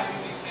 That's why I do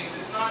these things.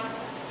 It's not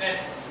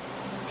that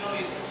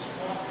rebellious. I just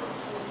want your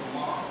approval,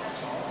 Mom.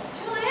 That's all.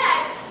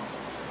 Juliet,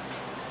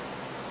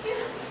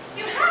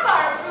 you have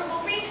our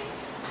approval.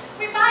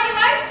 We buy you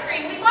ice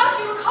cream. We bought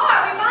you a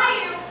car. We buy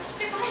you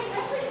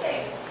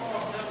everything. Oh,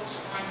 that was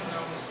fine when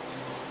I was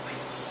like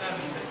 7,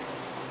 but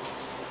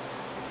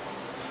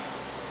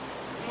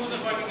what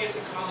if I could get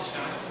to college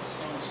now? I go to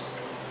summer school.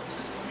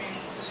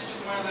 This is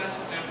just my last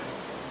attempt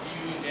for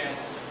you and Dad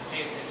just to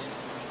pay attention.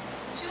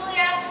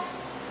 Juliet,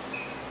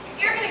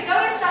 you're going to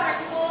go to summer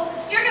school.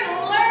 You're going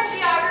to learn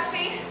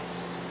geography.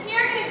 And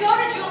you're going to go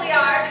to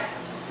Juilliard.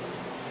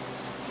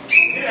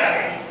 Get out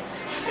of here.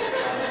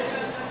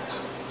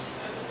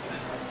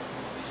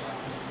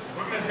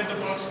 We're going to hit the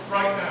books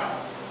right now.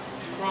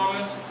 You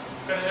promise?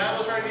 Got an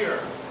atlas right here.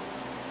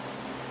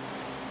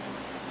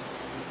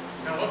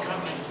 Now, what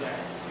company is that?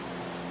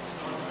 It's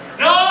not America.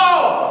 No!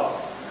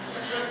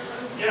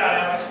 Get out,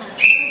 Alex.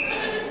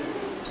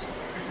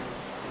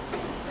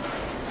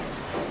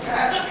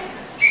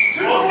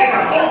 Both get up.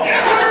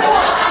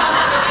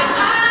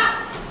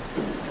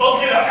 Both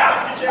get up. Alex,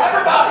 get your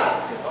everybody.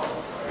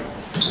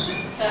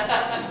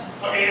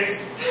 Okay, it's...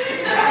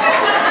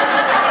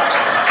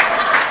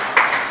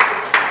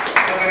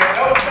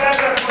 That was bad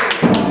enough for you.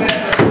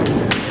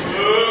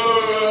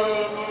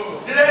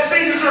 Did that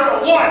scene deserve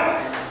a 1,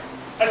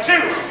 a 2,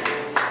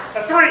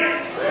 a 3,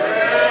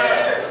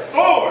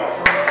 4,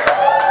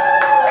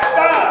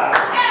 5?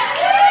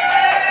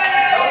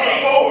 That was a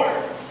 4.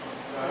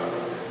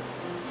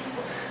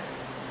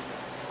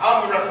 I'm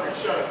the referee.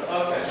 Shut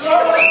up. Okay.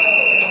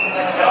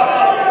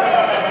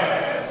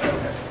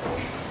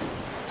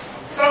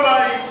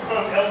 Somebody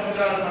from Elton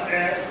John is my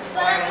dad.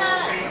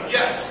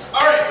 Yes.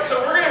 All right. So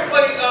we're gonna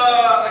play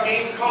a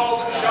game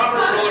called Genre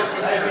Roller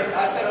Coaster.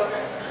 I said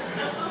okay.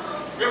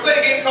 We're gonna play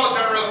a game called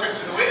Genre Roller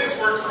Coaster. The way this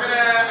works, we're gonna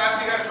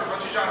ask you guys for a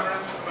bunch of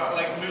genres about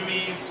like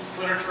movies,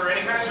 literature,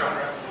 any kind of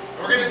genre. And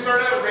we're gonna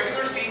start out a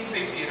regular scene,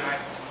 Stacy and I.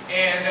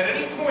 And at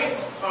any point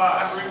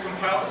after we've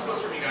compiled this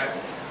list from you guys,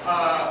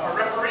 our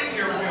referee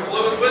here is gonna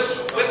blow his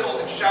whistle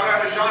and shout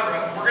out a genre.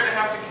 And we're gonna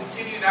have to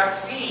continue that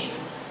scene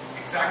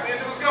exactly as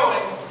it was going,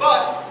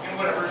 but in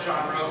whatever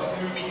genre of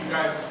movie you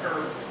guys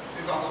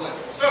is on the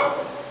list. So,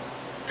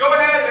 go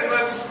ahead and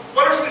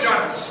what are some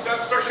genres?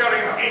 Start shouting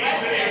them out.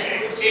 80s video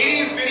games.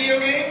 80s video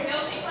games.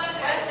 Guilty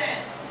pleasure.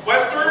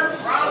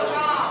 Westerns.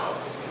 Rom-com.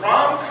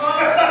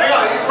 Rom-coms. Hang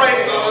on, he's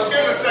writing though. Let's give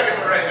him a second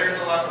to write.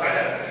 There's a lot to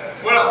write.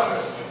 What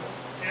else?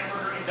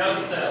 Hamburger and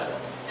Dubstep.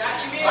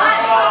 Documentary.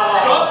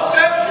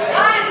 Dubstep.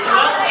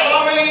 Not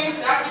comedy.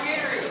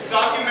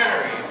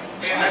 Documentary.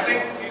 And I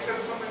think he said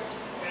something.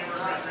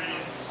 hamburger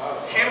ingredients.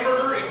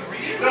 Hamburger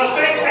ingredients. No,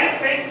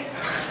 think.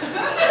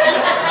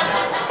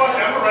 Fuck,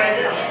 I'm right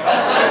here.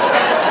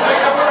 Like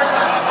that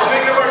word.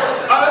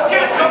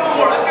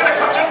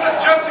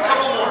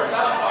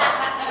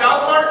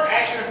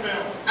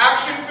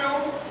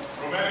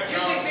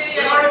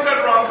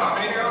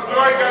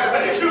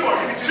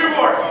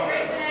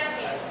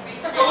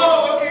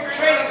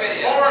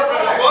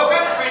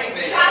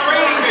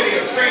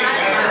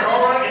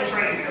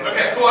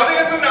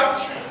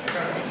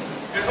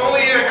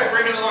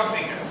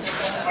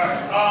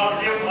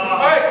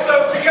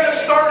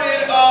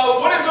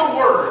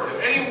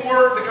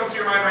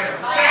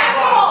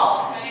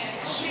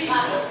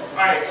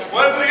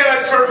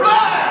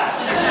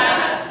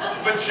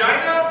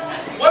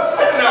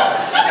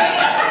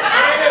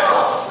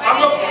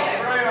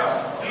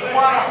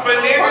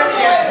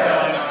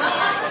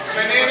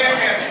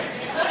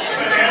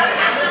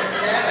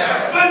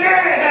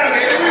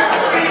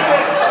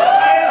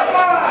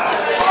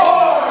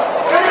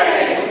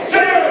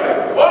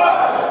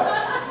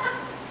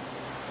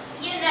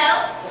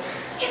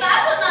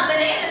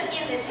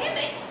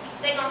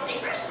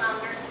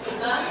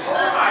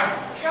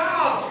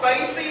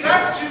 Lacey.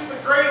 That's just the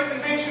greatest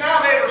invention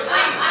I've ever seen.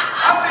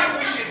 I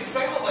think we should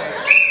sell it.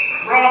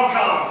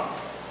 Rom-com.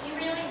 You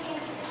really think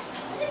we could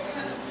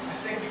sell it? I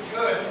think we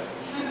could.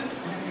 And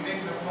if we make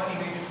enough money,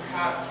 maybe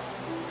perhaps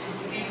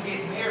we could even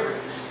get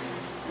married.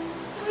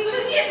 We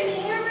could get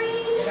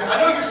married? Yeah,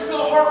 I know you're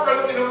still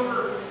heartbroken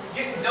over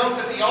getting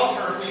dumped at the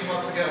altar a few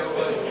months ago,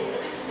 but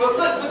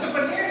look, with the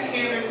banana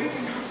hammock, we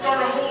can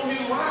start a whole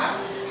new life.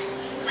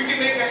 We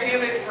can make a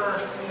hammock for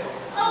ourselves.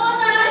 Oh,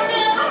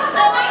 Elijah, I'm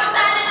so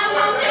excited. I'm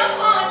going to jump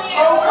on you.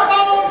 Oh, come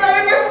on,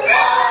 baby!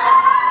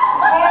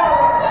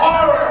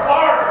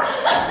 Horror!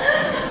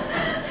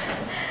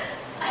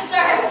 I'm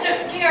sorry, I was so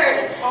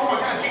scared. Oh my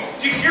God, do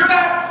you hear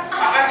that?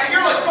 I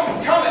hear like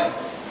someone's coming.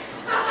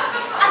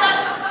 I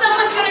thought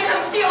someone's going to come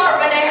steal our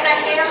banana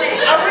hammock.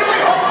 I really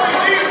hope they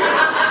do.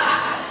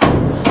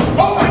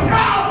 Oh my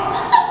God!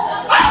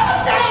 Oh my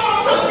God,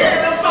 I'm so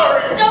scared, I'm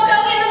sorry. Don't go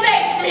in the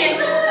basement.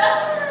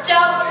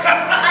 Don't.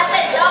 I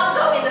said don't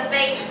go in the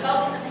basement.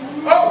 Go in the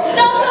basement. Oh!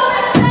 Don't go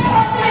in the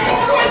basement.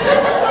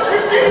 I'm so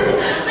confused.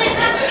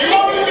 Listen. You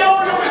want me to go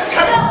or no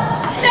stay?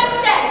 No,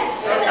 stay.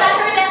 Because I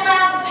heard that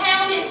loud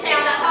pounding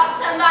sound. I thought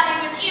somebody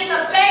was in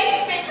the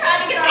basement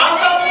trying to get our I've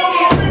got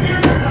someone in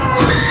here now.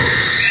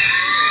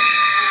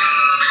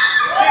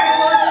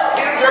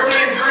 Hamburger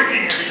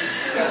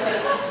ingredients.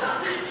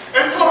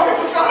 As long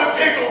as it's not a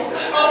pickle,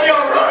 I'll be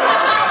all right.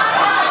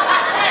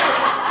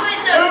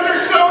 Those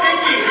are so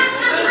icky.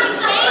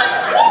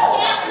 We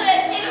can't put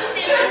pickles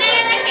in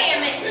banana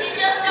hammocks. It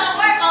just don't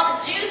work. All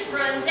the juice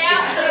runs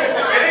out.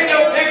 It ain't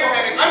no pickle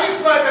hammock. I'm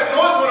just glad that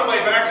noise went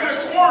away, but I could have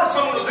sworn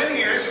someone was in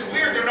here. It's just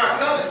weird they're not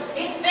coming.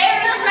 It's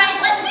very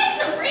strange. Let's make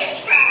some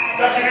French fries.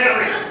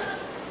 Documentary.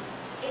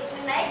 If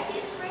we make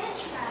these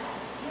French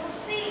fries, you'll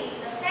see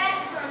the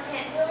fat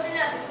content building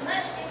up is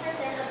much different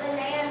than a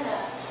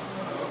banana.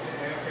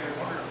 Okay,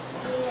 wonderful.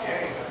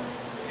 Yes.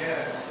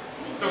 Yeah.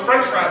 So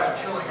French fries are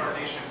killing our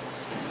nation.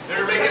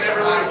 They're making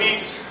every little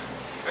piece.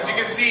 As you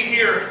can see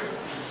here,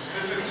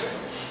 this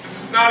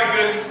is not a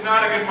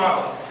good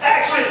model.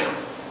 Action.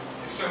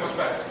 It's so much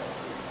better.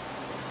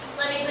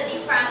 Let me put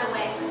these fries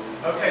away.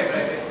 Okay,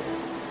 baby.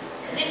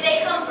 Because if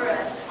they come for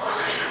us,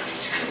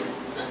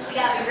 we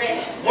gotta be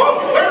ready.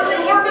 Whoa, where did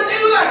you learn to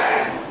do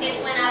that? It's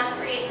when I was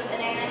creating the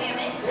banana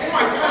hammock. Oh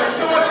my God, there's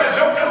so much I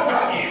don't know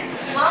about you.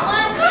 You want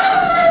one?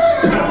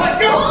 I don't let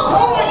go.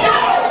 Oh my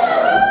God.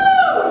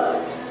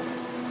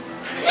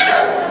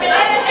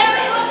 Banana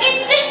hammock.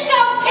 It's Cisco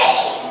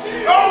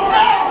Pete! Oh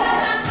no!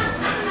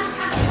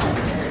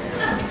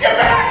 Get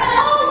back!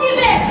 Oh, give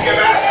it! Get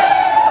back!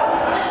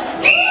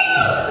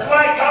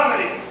 Black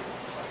comedy.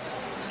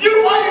 You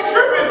like a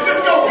tripping,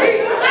 Cisco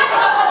Pete?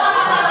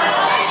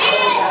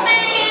 Shit,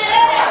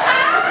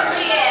 man!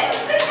 Shit!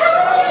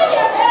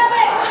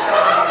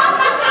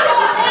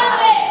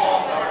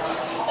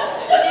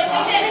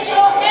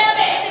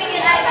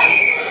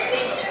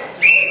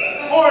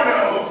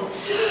 Porno.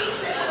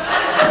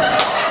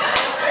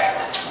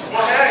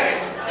 Well, hey,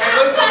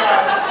 listen,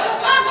 guys.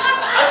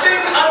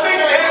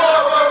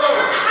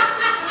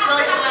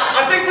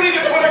 I think we need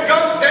to put our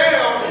guns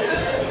down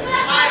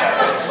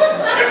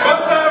and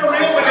bust out a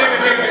real banana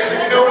hammock, if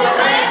you know what I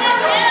mean.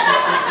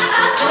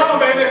 Come on,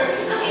 baby.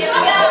 Here we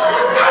go.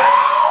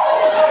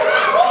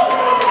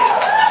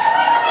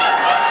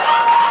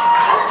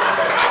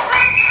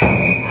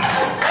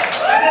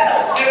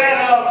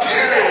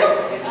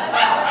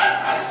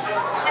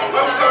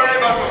 I'm sorry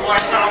about the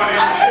black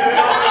comedies.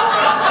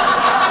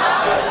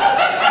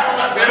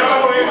 They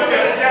always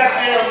get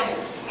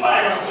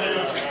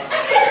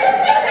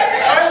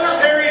Tyler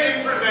Perry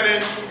didn't present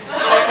it, so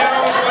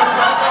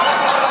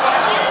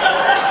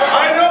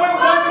I know it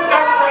wasn't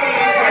that funny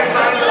when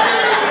Tyler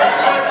Perry did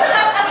it.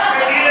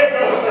 Idea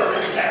goes to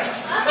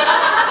recaps.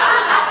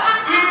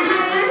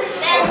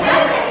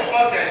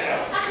 Okay,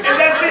 is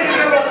that scene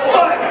number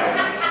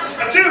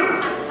 1,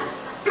 2,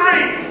 3,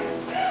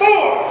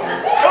 4?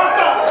 Count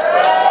up.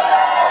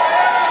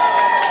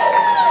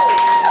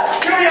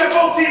 Can we have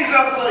both teams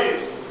up,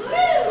 please?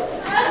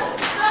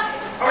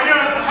 How we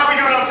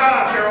doing on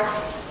time, Carol?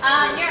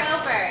 You're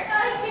over.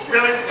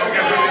 Really?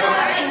 Okay.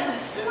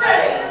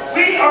 Alright.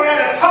 We are at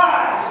a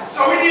tie,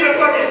 so we need a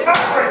fucking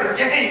tiebreaker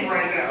game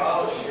right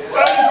now. So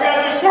we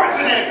gotta do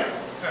Schwarzenegger.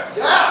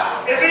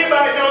 Yeah. If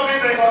anybody knows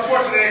anything about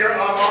Schwarzenegger,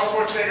 Arnold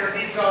Schwarzenegger,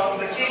 he's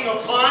the king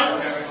of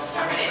puns.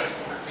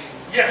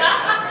 Yes,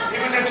 he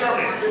was in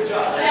Terminator. Good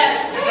job.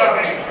 Good job,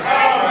 baby.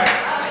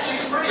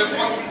 She's pretty. Just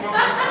one person.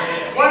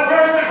 One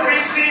person for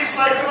each team,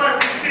 select someone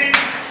for each team.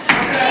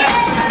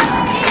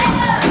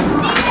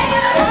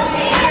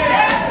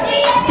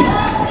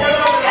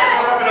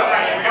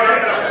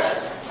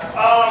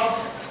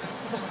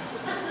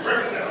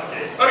 Represent,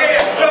 okay. Okay,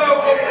 yeah, so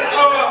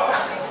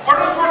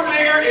Arnold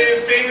Schwarzenegger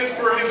is famous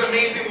for his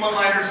amazing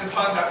one-liners and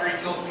puns after he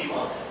kills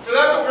people. So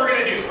that's what we're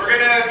going to do. We're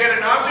going to get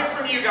an object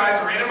from you guys,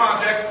 a random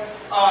object.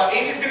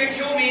 Amy's going to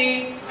kill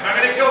me, and I'm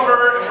going to kill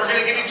her, and we're going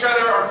to give each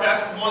other our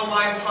best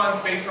one-line puns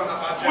based on the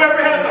object.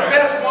 Whoever has the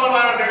best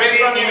one-liner, their based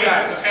team on you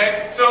guys, wins.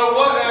 okay? So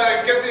what?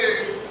 Get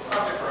the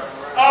object for us.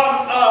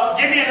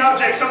 Give me an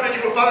object, something you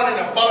would find in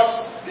a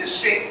box this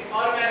shape.